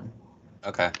bottom one.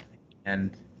 Okay.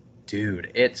 And dude,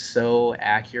 it's so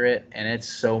accurate and it's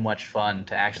so much fun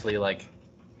to actually like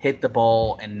hit the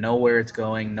ball and know where it's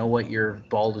going, know what your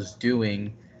ball is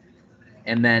doing,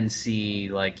 and then see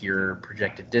like your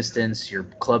projected distance, your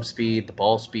club speed, the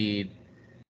ball speed,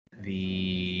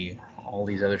 all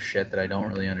these other shit that I don't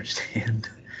really understand.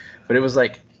 But it was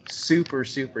like super,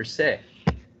 super sick.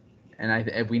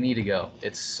 And we need to go.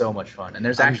 It's so much fun. And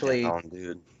there's actually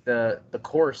the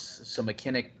course. So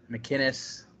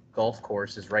McKinnis golf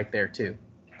course is right there too.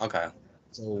 Okay.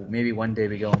 So maybe one day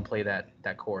we go and play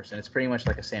that course, and it's pretty much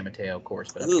like a San Mateo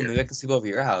course. But ooh, maybe I can sleep over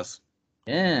your house.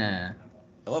 Yeah.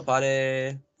 Hello,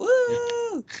 buddy.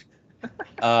 Woo!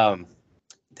 I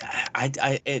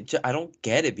don't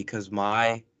get it, because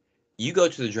you go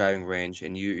to the driving range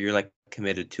and you're like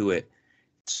committed to it.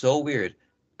 It's so weird.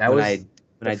 When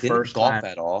I didn't golf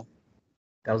at all.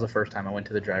 That was the first time I went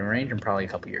to the driving range in probably a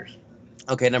couple years.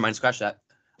 Okay, never mind. Scratch that.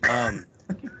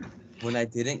 When I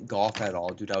didn't golf at all,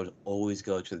 dude, I would always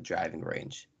go to the driving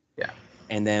range. Yeah.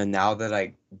 And then now that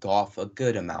I golf a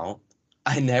good amount,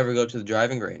 I never go to the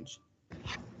driving range.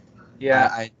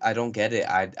 Yeah. I don't get it.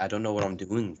 I don't know what I'm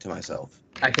doing to myself.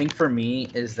 I think for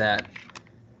me is that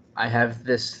I have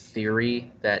this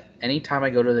theory that anytime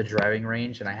I go to the driving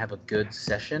range and I have a good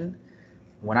session,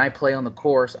 when I play on the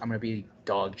course, I'm going to be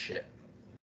dog shit.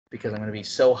 Because I'm going to be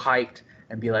so hyped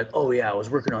and be like, oh yeah, I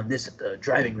was working on this at the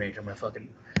driving range. I'm going to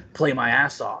fucking play my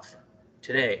ass off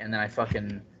today. And then I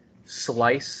fucking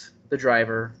slice the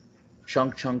driver,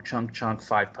 chunk,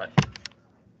 5-putt.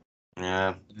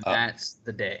 Yeah. That's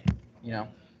the day,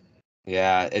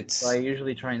 Yeah, So I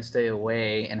usually try and stay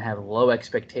away and have low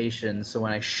expectations. So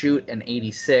when I shoot an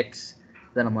 86,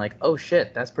 then I'm like, oh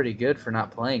shit, that's pretty good for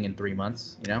not playing in 3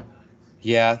 months,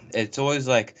 Yeah, it's always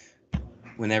like,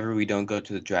 whenever we don't go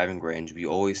to the driving range, we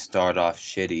always start off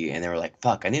shitty, and then we're like,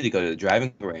 fuck, I need to go to the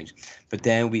driving range. But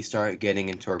then we start getting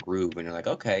into our groove, and you're like,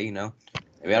 okay,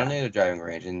 maybe I don't need a driving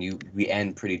range. And we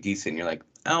end pretty decent, and you're like,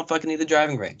 I don't fucking need the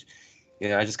driving range.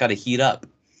 I just got to heat up.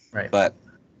 Right. But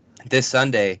this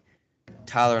Sunday,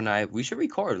 Tyler and I, we should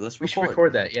record. Let's record. We should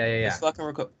record that. Yeah. Let's fucking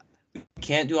record. We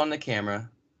can't do it on the camera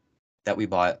that we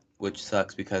bought, which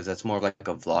sucks because that's more of like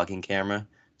a vlogging camera.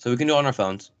 So we can do it on our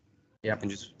phones. Yeah.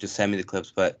 And just send me the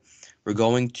clips. But we're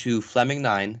going to Fleming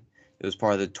 9. It was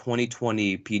part of the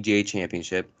 2020 PGA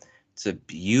Championship. It's a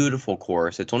beautiful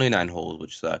course. It's only 9 holes,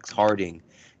 which sucks. Harding,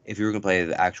 if you were going to play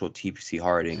the actual TPC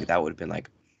Harding, that would have been like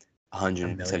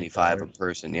 $175 a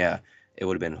person. Yeah, it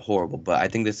would have been horrible. But I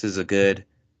think this is a good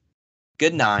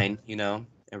 9, and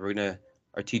we're going to,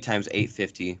 our tee time's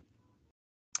 8:50.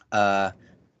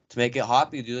 To make it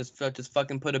hoppy, dude, let's just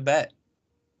fucking put a bet.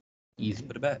 Easy. Let's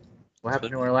put a bet. What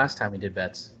happened to our last time we did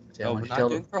bets? Oh, we're not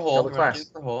doing per hole. We're not doing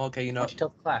per hole. Okay, Why don't you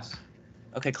tell the class?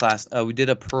 Okay, class. We did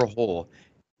a per hole,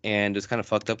 and it's kind of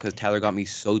fucked up because Tyler got me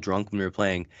so drunk when we were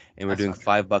playing, and we are doing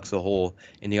 $5 a hole,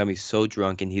 and he got me so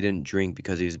drunk, and he didn't drink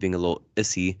because he was being a little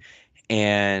issy,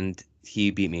 and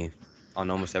he beat me on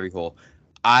almost every hole.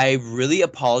 I really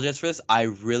apologize for this.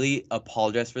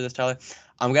 Tyler.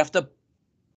 I'm gonna have to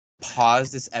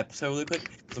pause this episode really quick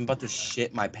because I'm about to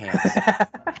shit my pants.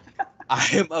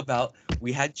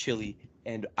 We had chili,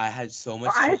 and I had so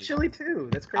much chili. I had chili too.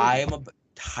 That's crazy.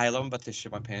 Tyler, I'm about to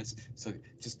shit my pants. So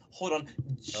just hold on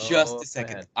just a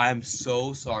second. Man. I'm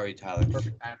so sorry, Tyler.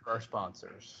 Perfect time for our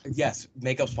sponsors. Yes,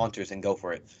 make up sponsors and go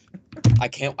for it. I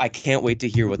can't wait to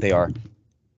hear what they are.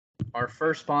 Our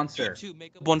first sponsor. You too,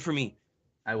 make up one for me.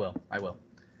 I will.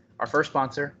 Our first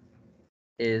sponsor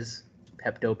is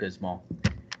Pepto-Bismol.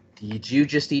 Did you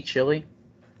just eat chili?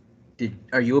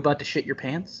 Are you about to shit your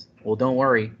pants? Well, don't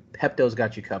worry. Pepto's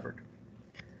got you covered.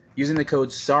 Using the code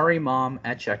SORRYMOM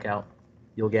at checkout,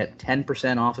 you'll get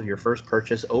 10% off of your first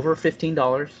purchase over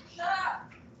 $15.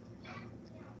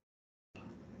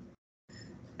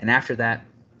 And after that,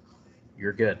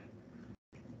 you're good.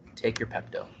 Take your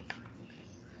Pepto.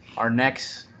 Our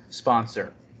next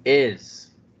sponsor is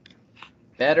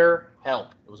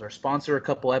BetterHelp. It was our sponsor a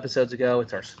couple episodes ago.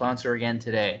 It's our sponsor again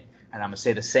today. And I'm going to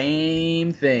say the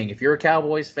same thing. If you're a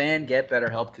Cowboys fan, get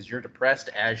BetterHelp because you're depressed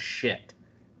as shit.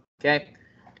 Okay?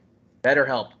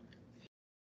 BetterHelp.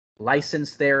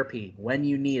 Licensed therapy when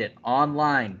you need it.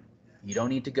 Online. You don't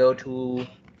need to go to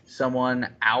someone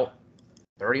out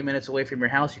 30 minutes away from your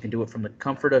house. You can do it from the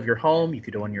comfort of your home. You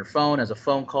can do it on your phone as a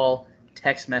phone call,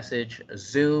 text message,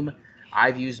 Zoom.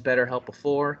 I've used BetterHelp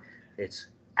before. It's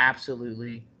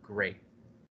absolutely great.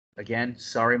 Again,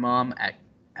 sorry, Mom, at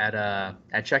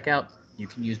checkout, you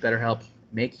can use BetterHelp.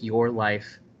 Make your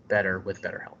life better with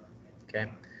BetterHelp. Okay.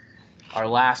 Our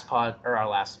last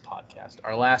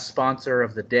sponsor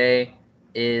of the day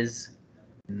is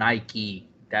Nike.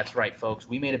 That's right, folks.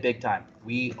 We made it big time.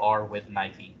 We are with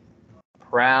Nike.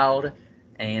 Proud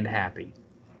and happy.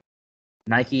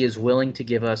 Nike is willing to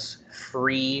give us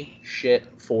free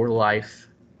shit for life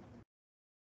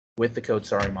with the code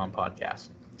SorryMomPodcast.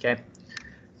 Okay?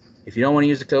 If you don't want to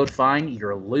use the code, fine.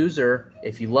 You're a loser.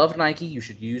 If you love Nike, you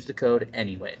should use the code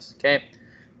anyways. Okay?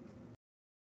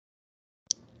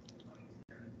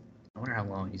 I wonder how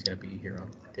long he's going to be here on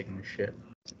taking the shit.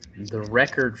 The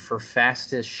record for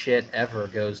fastest shit ever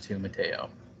goes to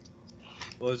Mateo.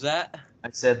 What was that?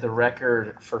 I said the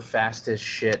record for fastest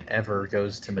shit ever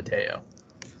goes to Mateo.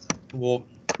 Well,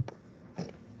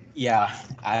 yeah,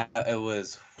 it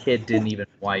was. Kid didn't even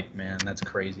wipe, man. That's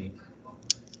crazy.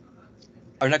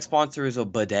 Our next sponsor is a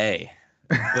bidet.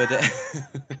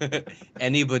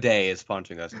 Any bidet is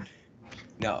sponsoring us.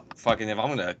 No, fucking, if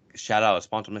I'm going to shout out a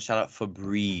sponsor, I'm going to shout out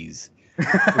Febreze.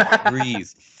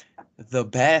 Febreze. The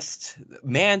best,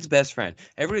 man's best friend.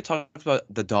 Everybody talks about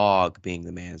the dog being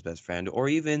the man's best friend, or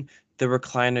even the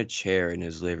recliner chair in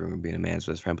his living room being a man's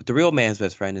best friend. But the real man's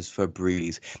best friend is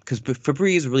Febreze, because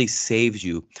Febreze really saves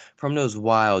you from those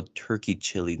wild turkey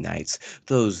chili nights,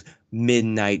 those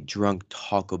midnight drunk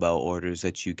Taco Bell orders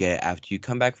that you get after you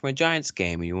come back from a Giants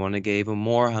game and you want to get even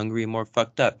more hungry and more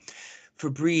fucked up.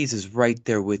 Febreze is right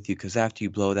there with you, because after you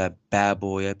blow that bad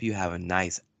boy up, you have a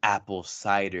nice apple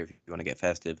cider if you want to get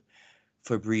festive.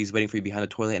 Febreze waiting for you behind the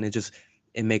toilet, and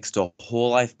it makes the whole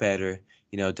life better.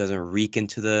 You know, it doesn't reek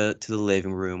into the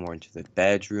living room or into the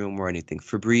bedroom or anything.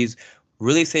 Febreze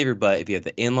really save your butt if you have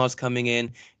the in-laws coming in,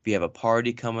 if you have a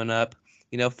party coming up.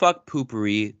 You know, fuck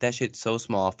poopery. That shit's so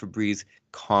small. Febreze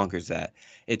conquers that.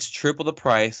 It's triple the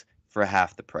price for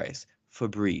half the price.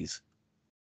 Febreze.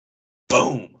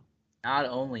 Boom. Not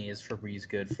only is Febreze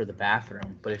good for the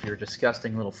bathroom, but if you're a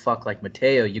disgusting little fuck like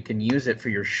Mateo, you can use it for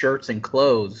your shirts and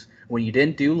clothes when you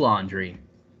didn't do laundry.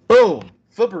 Boom!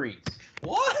 Febreze.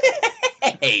 What?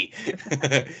 Hey!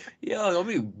 Yo, don't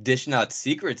be dishing out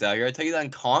secrets out here. I tell you that in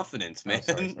confidence, man.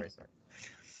 Oh, sorry.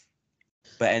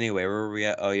 But anyway, where were we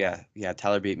at? Oh, yeah. Yeah,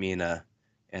 Tyler beat me in a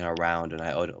round,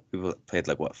 and we played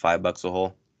like, what, $5 a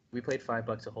hole? We played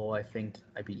 $5 a hole. I think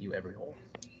I beat you every hole.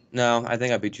 No, I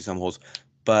think I beat you some holes.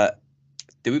 But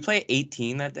did we play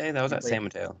 18 that day? That was at San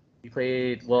Mateo. We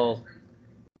played, well,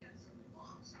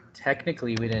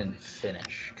 technically we didn't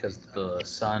finish because the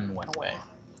sun went away.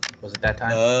 Was it that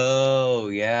time? Oh,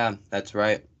 yeah, that's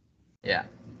right. Yeah.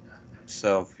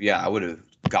 So, yeah, I would have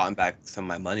gotten back some of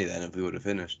my money then if we would have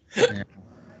finished. Yeah.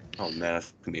 Oh, man,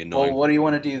 that's going to be annoying. Well, what do you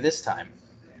want to do this time?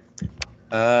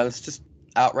 Let's just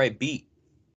outright beat.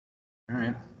 All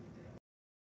right.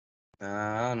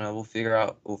 I don't know. We'll figure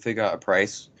out a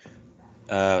price.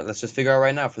 Let's just figure out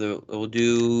right now. We'll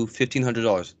do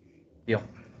 $1,500. Deal.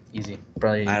 Easy.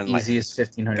 Probably I didn't like easiest God.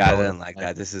 I $1,500. didn't like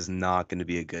that. This is not going to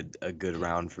be a good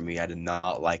round for me. I did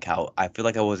not like how I feel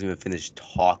like I wasn't even finished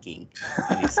talking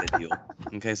when he said deal.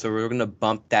 Okay, so we're gonna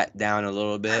bump that down a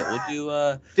little bit. We'll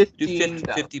do 50, 15.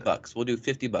 $50. We'll do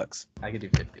 $50. I could do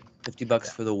 50. $50 Yeah.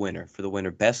 for the winner. For the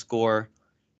winner, best score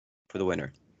for the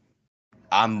winner.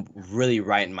 I'm really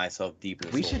writing myself deep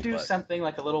in the We should soul, do but something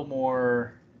like a little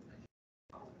more.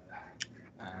 No,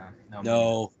 maybe not.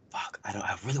 no, fuck. I don't.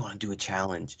 I really want to do a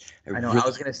challenge. I I know. I really was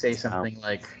want gonna to do say a challenge, something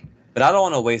like. but I don't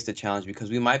want to waste the challenge because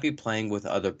we might be playing with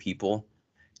other people,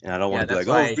 and I don't want Yeah, to be like,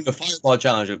 that's oh, why. do the fireball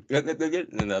challenge, and then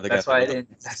the other guy That's why I falls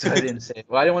didn't. That's why I off. didn't say.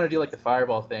 Well, I didn't want to do like the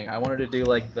fireball thing. I wanted to do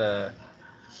like the.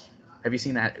 Have you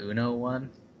seen that Uno one?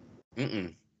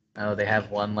 Mm-mm. Oh, they have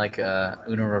one like a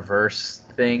Uno reverse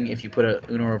thing. If you put a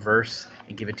Uno reverse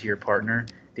and give it to your partner,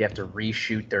 they have to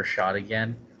reshoot their shot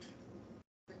again.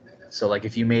 So like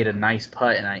if you made a nice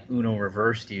putt and I Uno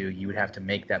reversed you, you would have to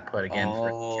make that putt again for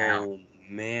it to count. Oh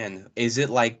man, is it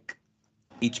like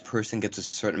each person gets a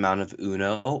certain amount of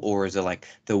Uno, or is it like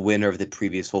the winner of the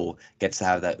previous hole gets to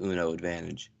have that Uno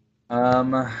advantage?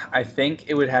 I think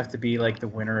it would have to be like the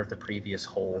winner of the previous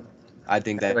hole. I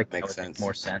think I feel that like that makes would make sense.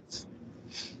 more sense.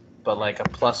 But like a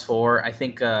 +4, I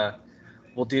think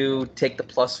we'll do take the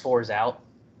 +4s out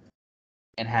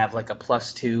and have like a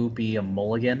 +2 be a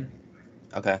mulligan.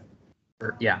 Okay.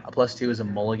 Or, yeah, a +2 is a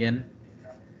mulligan,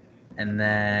 and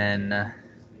then I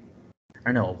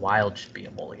don't know. A wild should be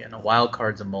a mulligan. A wild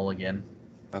card's a mulligan.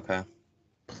 Okay.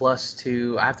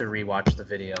 +2. I have to rewatch the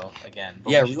video again,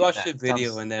 but Yeah, we we should do watched the that.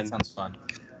 video and That then sounds fun.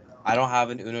 I don't have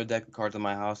an Uno deck of cards in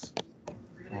my house.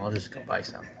 Well, I'll just go buy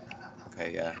some.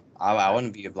 Okay, yeah. I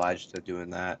wouldn't be obliged to doing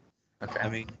that. Okay. I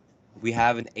mean, we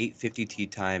have an 8:50 tea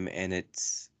time and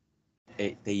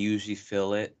they usually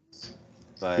fill it,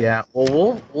 but Yeah.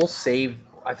 Well, we'll save.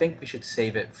 I think we should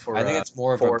save it I for think it's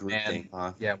more of a four group man. thing,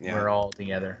 huh? Yeah, when Yeah. we're all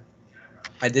together.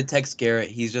 I did text Garrett.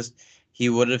 He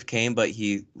would have came, but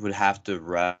he would have to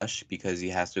rush because he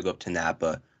has to go up to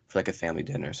Napa for like a family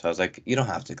dinner. So I was like, you don't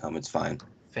have to come. It's fine.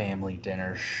 Family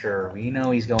dinner, sure. We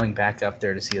know he's going back up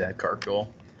there to see that cart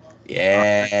goal.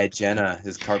 Yeah, Jenna,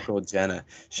 his cart girl Jenna.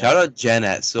 Shout Yep. out Jenna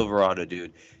at Silverado,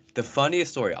 dude. The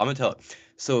funniest story, I'm gonna tell it.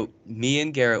 So me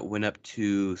and Garrett went up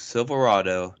to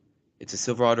Silverado. It's a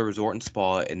Silverado resort and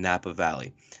spa in Napa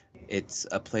Valley. It's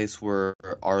a place where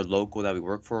our local that we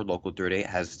work for, local 38,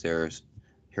 has their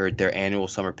annual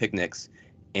summer picnics,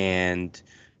 and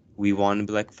we wanted to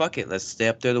be like, fuck it, let's stay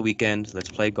up there the weekend, let's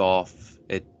play golf.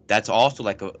 That's also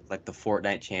like the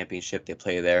Fortnite championship they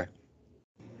play there.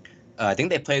 I think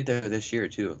they played there this year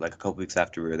too, like a couple weeks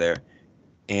after we were there.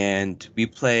 And we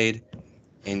played,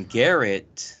 and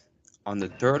Garrett on the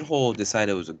third hole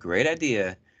decided it was a great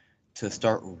idea to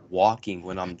start walking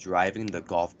when I'm driving the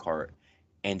golf cart.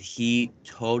 And he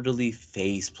totally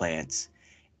face plants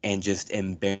and just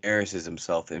embarrasses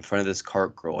himself in front of this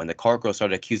cart girl. And the cart girl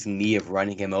started accusing me of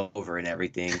running him over and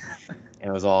everything. And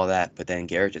it was all that. But then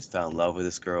Garrett just fell in love with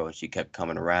this girl and she kept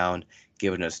coming around,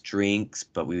 giving us drinks,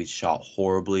 but we shot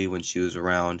horribly when she was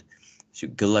around.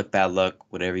 Good luck, bad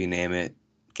luck, whatever you name it.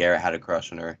 Garrett had a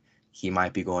crush on her. He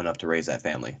might be going up to raise that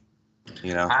family,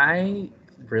 you know? I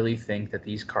really think that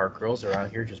these cart girls are out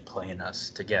here just playing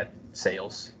us to get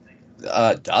sales.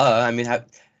 Duh. I mean, I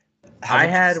haven't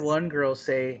had one girl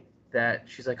say that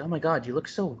she's like, "Oh my god, you look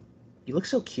so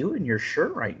cute in your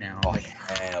shirt right now." I'm Oh, like,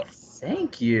 hell.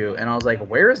 "Thank you." And I was like,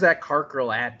 "Where is that cart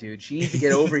girl at, dude? She needs to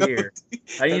get over here.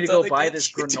 I need to That's how go they buy get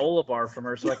this you. granola bar from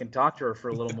her so I can talk to her for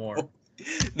a little more."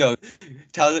 No,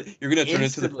 Tyler, you're gonna turn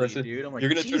into the Instantly, person. dude. I'm You're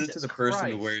like, gonna turn into "Jesus the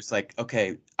person where Christ." it's like,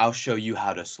 okay, I'll show you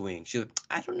how to swing. She's like,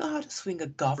 I don't know how to swing a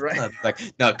golf Right. club. Like,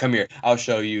 no, come here, I'll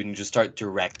show you, and just start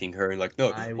directing her. And like, no,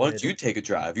 I why don't would you take a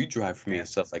drive? You drive for me yeah. and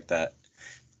stuff like that.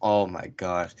 Oh my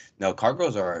gosh, no, car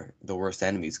girls are the worst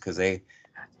enemies because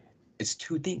it's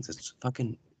two things.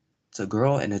 It's a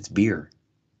girl and it's beer.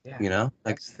 Yeah. You know,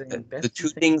 like the Best two two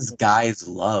things things in the world. guys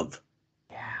love.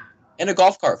 Yeah. And a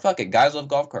golf cart. Fuck it. Guys love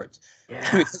golf carts. I mean,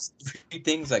 Yeah. that's three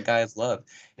things that guys love.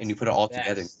 And It's you put it the all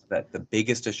together, and best. that the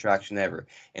biggest distraction ever. And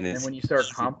And then it's when you start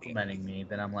extremely complimenting me,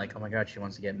 then I'm like, "Oh my god, she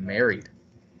wants to get married."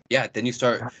 yeah, then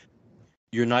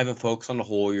you're not even focused on the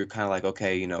hole. You're kind of like,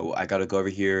 okay, I got to go over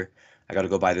here. I got to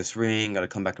go buy this ring. Got to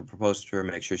come back and propose to her,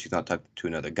 make sure she's not talking to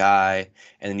another guy.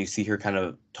 And then you see her kind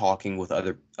of talking with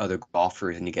other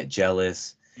golfers and you get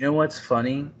jealous. You know what's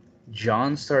funny?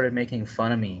 John started making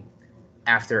fun of me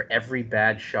after every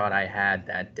bad shot I had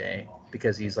that day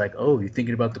because he's like, "Oh, you're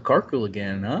thinking about the cart girl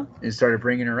again, huh?" And started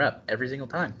bringing her up every single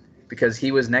time. because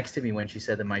he was next to me when she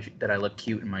said that I look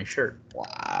cute in my shirt.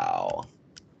 Wow.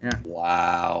 Yeah.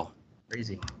 Wow.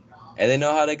 Crazy. And they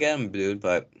know how to get him, dude.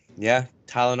 But yeah,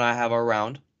 Tyler and I have our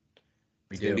round.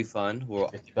 We It's do. gonna be fun.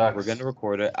 $50. We're gonna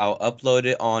record it. I'll upload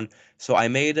it on. So I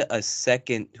made a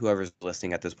second. Whoever's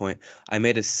listening at this point, I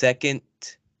made a second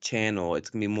channel. It's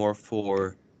gonna be more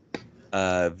for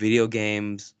video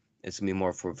games. It's gonna be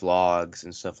more for vlogs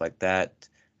and stuff like that.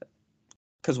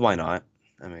 Cause why not?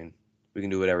 I mean, we can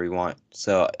do whatever we want.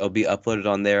 So it'll be uploaded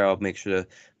on there. I'll make sure to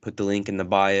put the link in the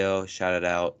bio. Shout it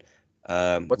out.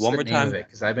 What's One the more name of time. it?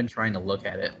 Because I've been trying to look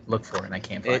for it, and I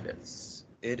can't find it.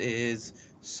 It is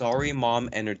Sorry Mom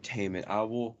Entertainment. I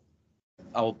will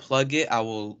plug it. I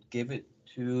will give it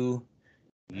to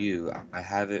you. I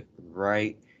have it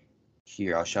right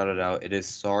here. I'll shout it out. It is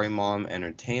Sorry Mom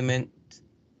Entertainment.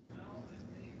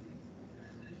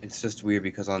 It's just weird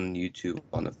because on YouTube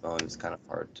on the phone it's kind of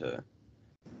hard to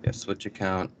switch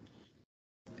account.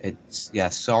 It's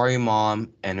Sorry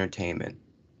Mom Entertainment.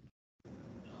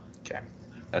 Okay.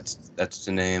 That's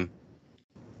the name.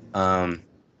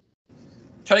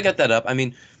 Try to get that up. I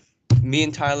mean, me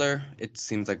and Tyler, it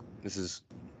seems like this is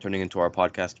turning into our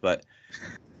podcast, but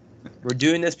we're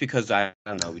doing this because I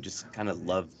don't know, we just kind of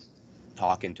love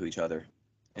talking to each other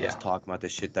and just talking about the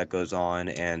shit that goes on,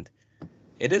 and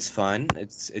it is fun.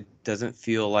 It doesn't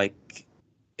feel like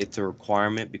it's a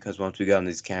requirement because once we get on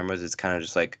these cameras, it's kind of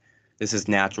just like this is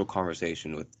natural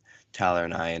conversation with Tyler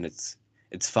and I, and it's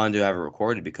fun to have it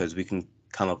recorded because we can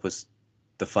come up with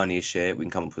the funniest shit. We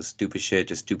can come up with stupid shit,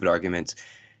 just stupid arguments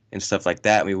and stuff like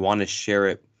that. And we want to share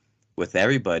it with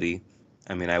everybody.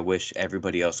 I mean, I wish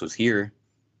everybody else was here.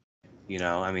 You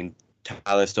know, I mean,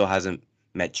 Tyler still hasn't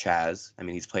met Chaz. I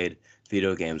mean, he's played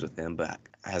video games with him, but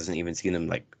hasn't even seen him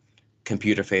like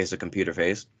computer face to computer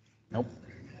face. Nope.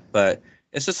 But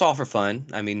it's just all for fun.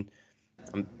 I mean,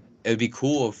 it would be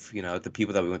cool if, you know, the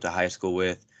people that we went to high school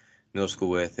with, middle school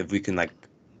with, if we can like,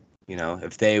 you know,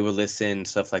 if they would listen,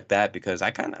 stuff like that, because I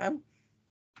didn't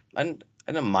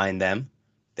mind them.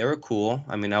 They were cool.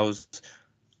 I mean,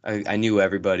 I knew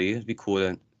everybody. It'd be cool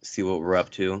to see what we're up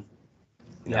to.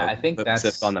 You know, I think put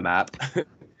that's on the map.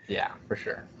 Yeah, for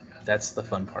sure. That's the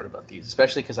fun part about these,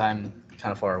 especially because I'm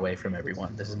kind of far away from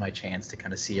everyone. This is my chance to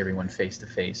kind of see everyone face to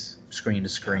face, screen to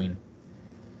screen,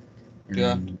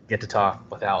 and get to talk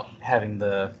without having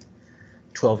the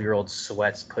 12-year-old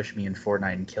sweats push me in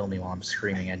Fortnite and kill me while I'm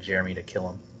screaming at Jeremy to kill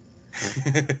him.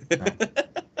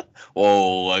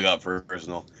 Whoa, I got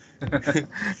personal.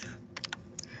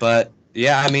 But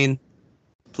yeah, I mean,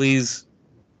 please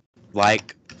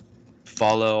like,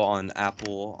 follow on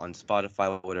Apple, on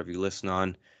Spotify, whatever you listen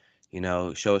on. You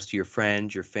know, show us to your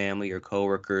friends, your family, your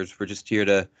coworkers. We're just here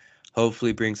to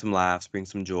hopefully bring some laughs, bring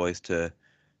some joys to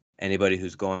anybody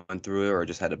who's going through it or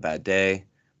just had a bad day,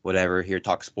 whatever. Here,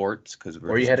 talk sports because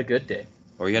or you had a good day,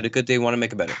 or you had a good day, want to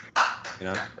make it better. You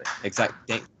know,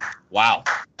 exactly. Wow.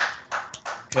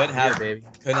 Couldn't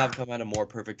have come at a more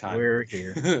perfect time. We're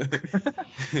here.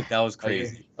 That was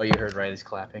crazy. Oh, you heard Riley's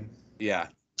clapping? Yeah.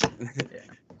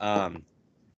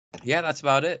 Yeah, that's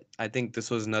about it. I think this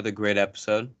was another great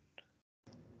episode.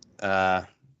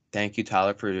 Thank you,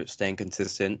 Tyler, for staying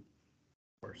consistent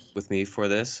with me for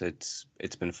this. It's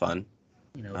been fun.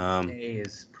 You know, pay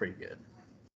is pretty good.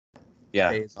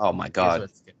 Yeah. Oh my God.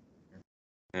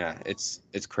 Yeah, it's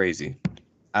crazy.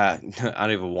 I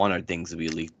don't even want our things to be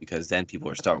leaked because then people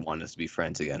will start wanting us to be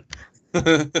friends again.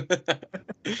 But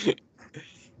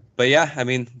yeah, I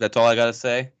mean, that's all I gotta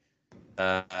say.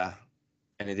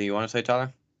 Anything you want to say,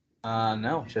 Tyler?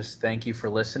 No, just thank you for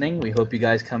listening. We hope you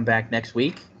guys come back next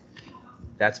week.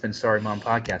 That's been Sorry Mom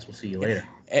Podcast. We'll see you later.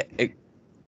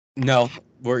 No,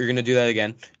 you're gonna do that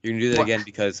again. You're gonna do that again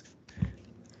because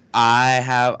I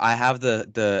have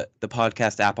the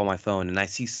podcast app on my phone and I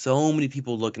see so many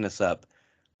people looking us up,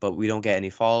 but we don't get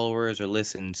any followers or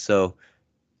listen. So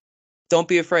don't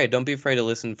be afraid. Don't be afraid to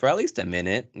listen for at least a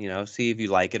minute. You know, see if you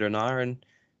like it or not, and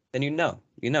then you know.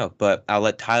 But I'll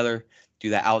let Tyler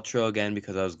do that outro again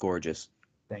because that was gorgeous.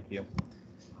 Thank you.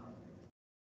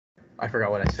 I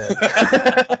forgot what I said.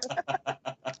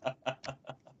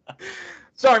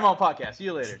 Sorry, Mom Podcast. See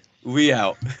you later. We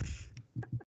out.